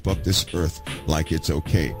prop up this earth like it's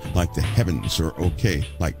okay, like the heavens are okay,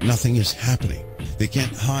 like nothing is happening. They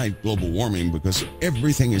can't hide global warming because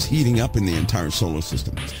everything is heating up in the entire solar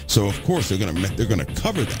system. So of course they're going to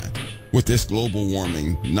cover that with this global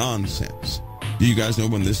warming nonsense. Do you guys know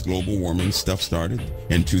when this global warming stuff started?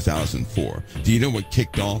 In 2004. Do you know what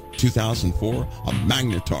kicked off 2004? A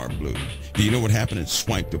magnetar blew. Do you know what happened? It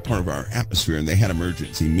swiped a part of our atmosphere, and they had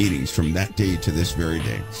emergency meetings from that day to this very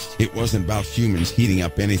day. It wasn't about humans heating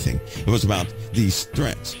up anything. It was about these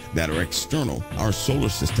threats that are external, our solar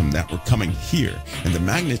system, that were coming here. And the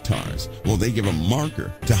magnetars, well, they give a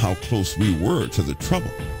marker to how close we were to the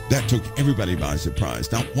trouble. That took everybody by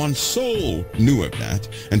surprise. Not one soul knew of that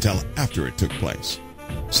until after it took place.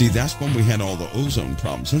 See, that's when we had all the ozone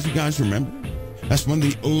problems. Don't you guys remember? That's when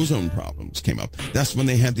the ozone problems came up. That's when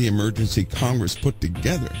they had the emergency Congress put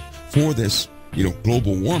together for this,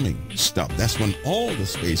 global warming stuff. That's when all the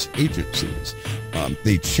space agencies,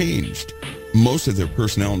 they changed most of their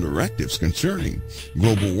personnel and directives concerning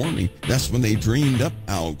global warming. That's when they dreamed up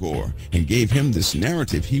Al Gore and gave him this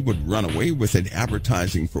narrative. He would run away with it,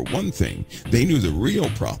 advertising for one thing. They knew the real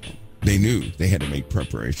problem. They knew they had to make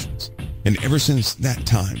preparations. And ever since that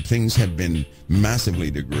time, things have been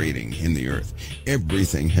massively degrading in the earth.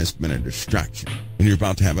 Everything has been a distraction. And you're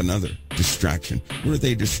about to have another distraction. What are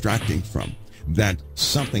they distracting from? That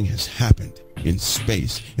something has happened in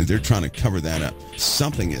space, and they're trying to cover that up.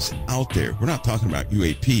 Something is out there. We're not talking about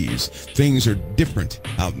UAPs. Things are different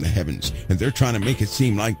out in the heavens, and they're trying to make it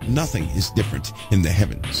seem like nothing is different in the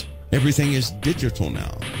heavens. Everything is digital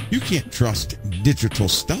now. You can't trust digital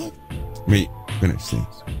stuff. Let me finish this.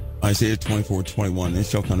 Isaiah 24:21, it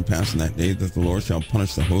shall come to pass in that day that the Lord shall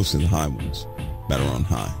punish the hosts of the high ones that are on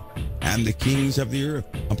high, and the kings of the earth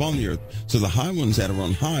upon the earth. So the high ones that are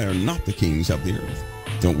on high are not the kings of the earth.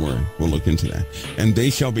 Don't worry, we'll look into that. And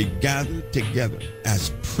they shall be gathered together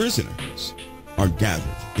as prisoners are gathered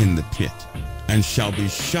in the pit, and shall be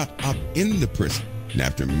shut up in the prison. And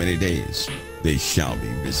after many days they shall be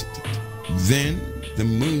visited. Then the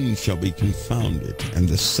moon shall be confounded, and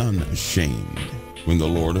the sun ashamed, when the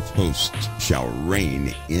Lord of hosts shall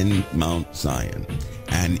reign in Mount Zion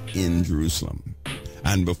and in Jerusalem,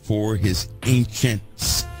 and before his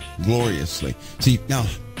ancients gloriously. See, now,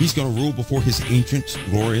 he's going to rule before his ancients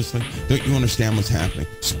gloriously. Don't you understand what's happening?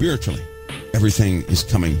 Spiritually, everything is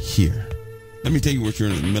coming here. Let me tell you what you're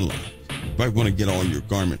in the middle of. You might want to get all your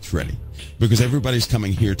garments ready, because everybody's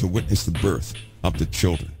coming here to witness the birth of the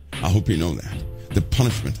children. I hope you know that. The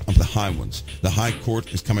punishment of the high ones. The high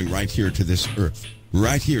court is coming right here to this earth.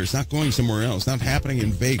 Right here. It's not going somewhere else. It's not happening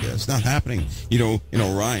in Vega. It's not happening, in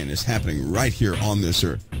Orion. It's happening right here on this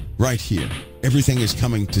earth. Right here. Everything is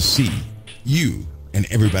coming to see you and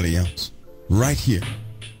everybody else. Right here.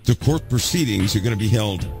 The court proceedings are going to be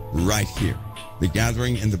held right here. The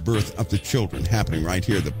gathering and the birth of the children happening right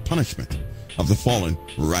here. The punishment of the fallen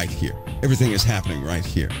right here. Everything is happening right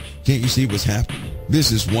here. Can't you see what's happening?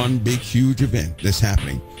 This is one big, huge event that's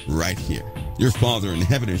happening right here. Your Father in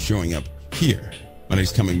heaven is showing up here, but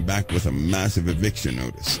he's coming back with a massive eviction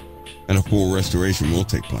notice, and a full restoration will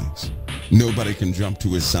take place. Nobody can jump to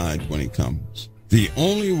his side when he comes. The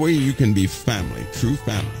only way you can be family, true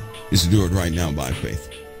family, is to do it right now by faith.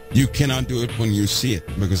 You cannot do it when you see it,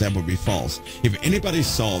 because that would be false. If anybody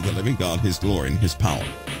saw the living God, his glory, and his power,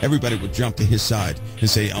 everybody would jump to his side and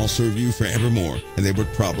say, I'll serve you forevermore. And they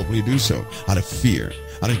would probably do so out of fear,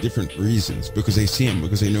 out of different reasons, because they see him,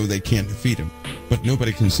 because they know they can't defeat him. But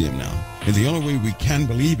nobody can see him now. And the only way we can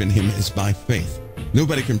believe in him is by faith.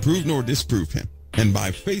 Nobody can prove nor disprove him. And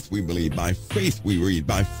by faith we believe, by faith we read,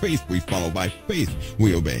 by faith we follow, by faith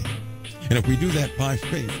we obey. And if we do that by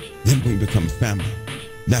faith, then we become family.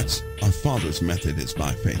 That's our Father's method, is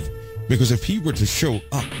by faith. Because if he were to show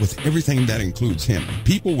up with everything that includes him,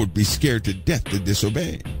 people would be scared to death to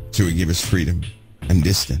disobey. So he gave us freedom and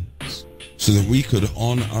distance, so that we could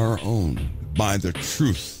on our own, by the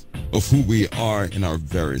truth of who we are in our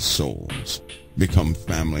very souls, become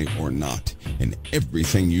family or not. And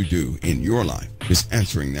everything you do in your life is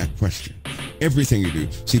answering that question. Everything you do.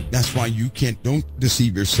 See, that's why don't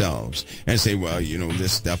deceive yourselves and say, well,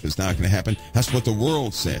 this stuff is not going to happen. That's what the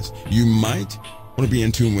world says. You might want to be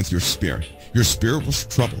in tune with your spirit. Your spirit was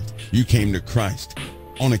troubled. You came to Christ.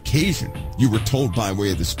 On occasion, you were told by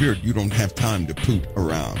way of the Spirit, you don't have time to poot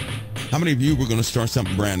around. How many of you were going to start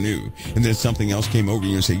something brand new, and then something else came over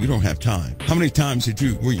you and said, you don't have time? How many times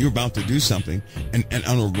were you about to do something, and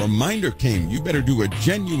a reminder came, you better do a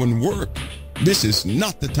genuine work. This is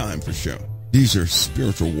not the time for show. These are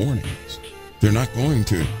spiritual warnings. They're not going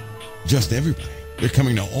to just everybody. They're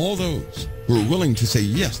coming to all those who are willing to say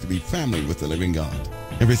yes to be family with the living God.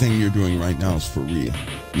 Everything you're doing right now is for real,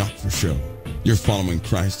 not for show. Your following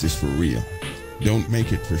Christ is for real. Don't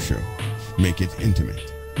make it for show. Make it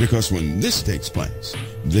intimate. Because when this takes place,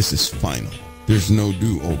 this is final. There's no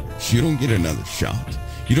do-overs. You don't get another shot.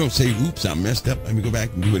 You don't say, oops, I messed up. Let me go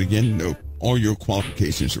back and do it again. No. All your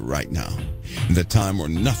qualifications are right now. The time where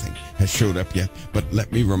nothing has showed up yet. But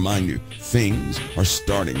let me remind you, things are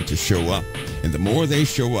starting to show up. And the more they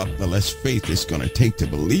show up, the less faith it's going to take to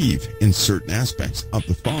believe in certain aspects of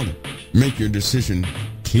the Father. Make your decision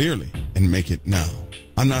clearly and make it now.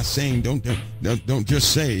 I'm not saying don't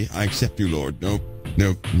just say, I accept you, Lord. No.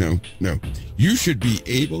 You should be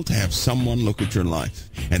able to have someone look at your life,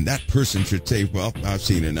 and that person should say, well, I've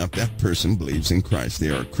seen enough. That person believes in Christ. They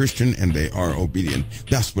are a Christian, and they are obedient.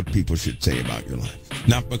 That's what people should say about your life.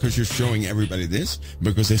 Not because you're showing everybody this,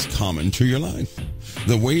 because it's common to your life.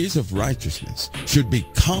 The ways of righteousness should be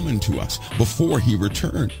common to us before he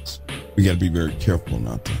returns. We got to be very careful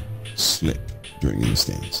not to slip during these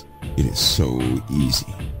days. It is so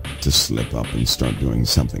easy to slip up and start doing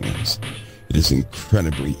something else. It is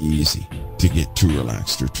incredibly easy to get too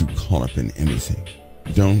relaxed or too caught up in anything.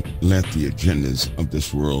 Don't let the agendas of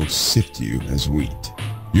this world sift you as wheat.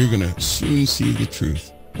 You're going to soon see the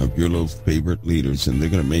truth of your little favorite leaders, and they're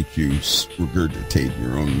going to make you regurgitate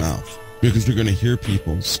your own mouth, because you're going to hear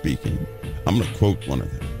people speaking. I'm going to quote one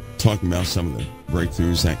of them, talking about some of the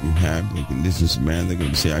breakthroughs that you have. Thinking, this is, man, they're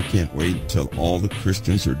going to say, I can't wait until all the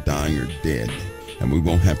Christians are dying or dead, and we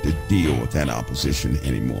won't have to deal with that opposition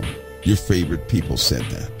anymore. Your favorite people said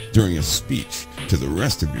that during a speech to the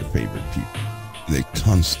rest of your favorite people. They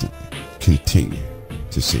constantly continue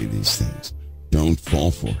to say these things. Don't fall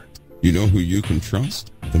for it. You know who you can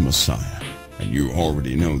trust? The Messiah. And you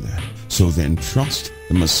already know that. So then trust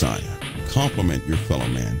the Messiah. Compliment your fellow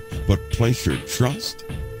man, but place your trust,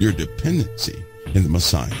 your dependency in the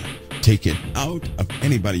Messiah. Take it out of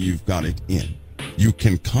anybody you've got it in. You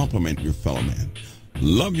can compliment your fellow man.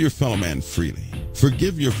 Love your fellow man freely.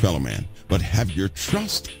 Forgive your fellow man, but have your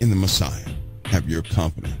trust in the Messiah. Have your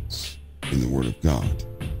confidence in the Word of God,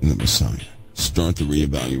 in the Messiah. Start the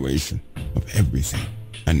reevaluation of everything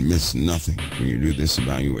and miss nothing when you do this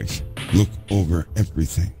evaluation. Look over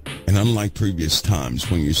everything. And unlike previous times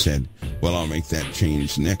when you said, well, I'll make that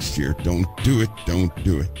change next year, don't do it, don't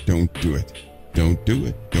do it, don't do it. Don't do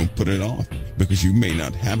it. Don't put it off, because you may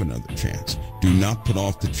not have another chance. Do not put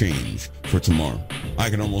off the change for tomorrow. I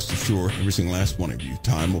can almost assure every single last one of you,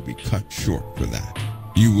 time will be cut short for that.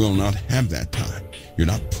 You will not have that time. You're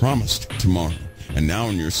not promised tomorrow. And now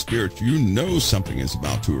in your spirit, you know something is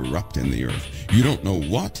about to erupt in the earth. You don't know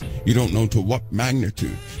what. You don't know to what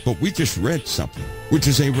magnitude. But we just read something, which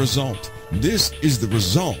is a result. This is the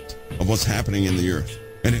result of what's happening in the earth.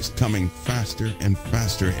 And it's coming faster and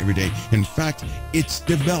faster every day. In fact, it's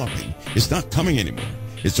developing. It's not coming anymore.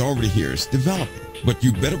 It's already here. It's developing. But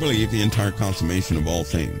you better believe the entire consummation of all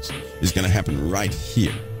things is going to happen right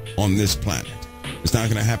here on this planet. It's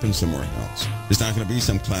not going to happen somewhere else. It's not going to be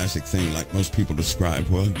some classic thing like most people describe.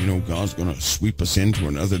 Well, you know, God's going to sweep us into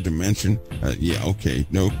another dimension. Yeah, okay.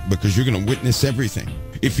 No, because you're going to witness everything.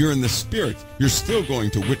 If you're in the Spirit, you're still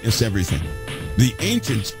going to witness everything. The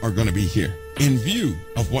ancients are going to be here in view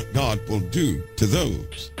of what God will do to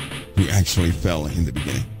those who actually fell in the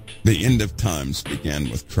beginning. The end of times began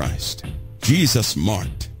with Christ. Jesus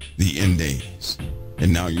marked the end days.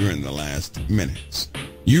 And now you're in the last minutes.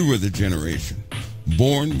 You were the generation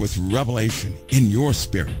born with revelation in your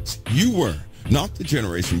spirits. You were, not the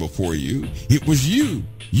generation before you. It was you.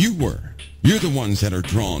 You were. You're the ones that are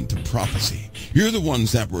drawn to prophecy. You're the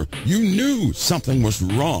ones that you knew something was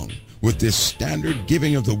wrong with this standard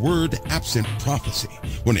giving of the word absent prophecy.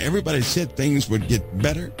 When everybody said things would get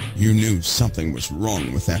better, you knew something was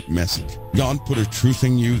wrong with that message. God put a truth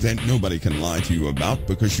in you that nobody can lie to you about,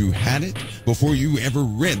 because you had it before you ever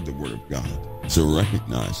read the Word of God. So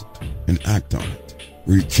recognize it and act on it.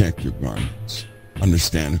 Recheck your garments.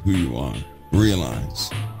 Understand who you are. Realize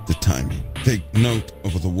the timing. Take note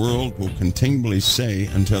of what the world will continually say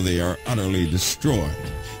until they are utterly destroyed.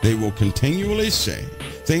 They will continually say,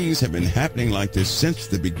 things have been happening like this since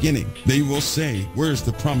the beginning. They will say, where's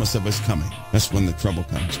the promise of us coming? That's when the trouble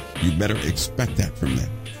comes. You better expect that from them.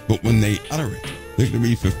 But when they utter it, they're going to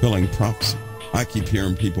be fulfilling prophecy. I keep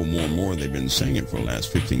hearing people more and more, they've been saying it for the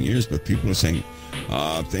last 15 years, but people are saying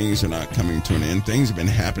things are not coming to an end. Things have been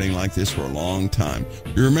happening like this for a long time.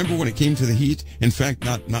 You remember when it came to the heat? In fact,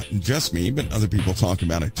 not just me, but other people talk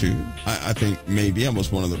about it too. I think maybe I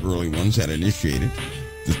was one of the early ones that initiated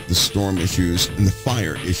the storm issues and the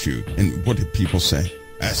fire issue. And what did people say?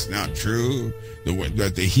 That's not true.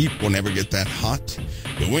 The heat will never get that hot.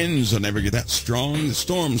 The winds will never get that strong. The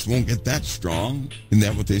storms won't get that strong. Isn't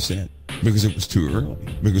that what they said? Because it was too early.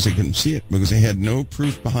 Because they couldn't see it. Because they had no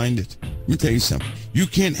proof behind it. Let me tell you something. You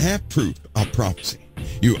can't have proof of prophecy.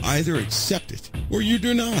 You either accept it or you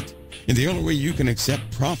do not. And the only way you can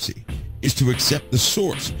accept prophecy is to accept the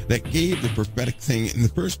source that gave the prophetic thing in the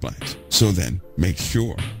first place. So then, make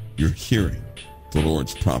sure you're hearing the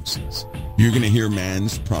Lord's prophecies. You're going to hear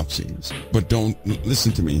man's prophecies, but don't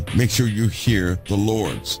listen to me. Make sure you hear the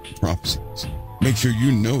Lord's prophecies. Make sure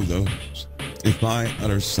you know those. If I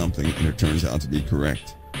utter something and it turns out to be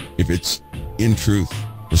correct, if it's in truth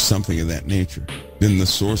or something of that nature, then the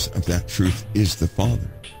source of that truth is the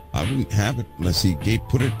Father. I wouldn't have it unless he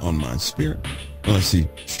put it on my spirit, unless he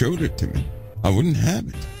showed it to me. I wouldn't have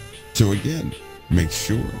it. So again, make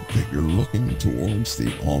sure that you're looking towards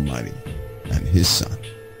the Almighty and his Son.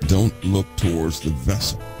 Don't look towards the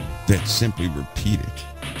vessel that simply repeated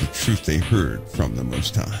the truth they heard from the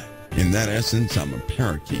Most High. In that essence, I'm a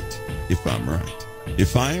parakeet if I'm right.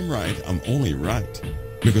 If I am right, I'm only right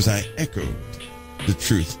because I echoed the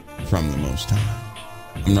truth from the Most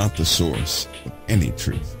High. I'm not the source of any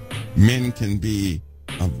truth. Men can be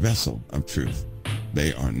a vessel of truth.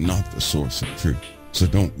 They are not the source of truth. So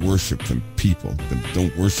don't worship the people.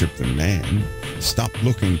 Don't worship the man. Stop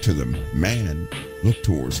looking to the man. Look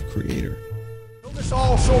towards the Creator. Notice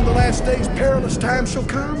also in the last days perilous times shall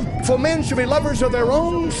come. For men shall be lovers of their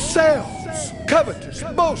own selves, covetous,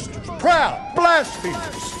 boasters, proud,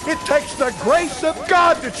 blasphemers. It takes the grace of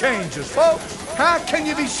God to change us, folks. How can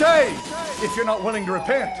you be saved if you're not willing to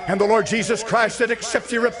repent? And the Lord Jesus Christ said,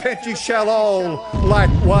 except ye repent, ye shall all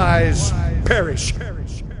likewise perish.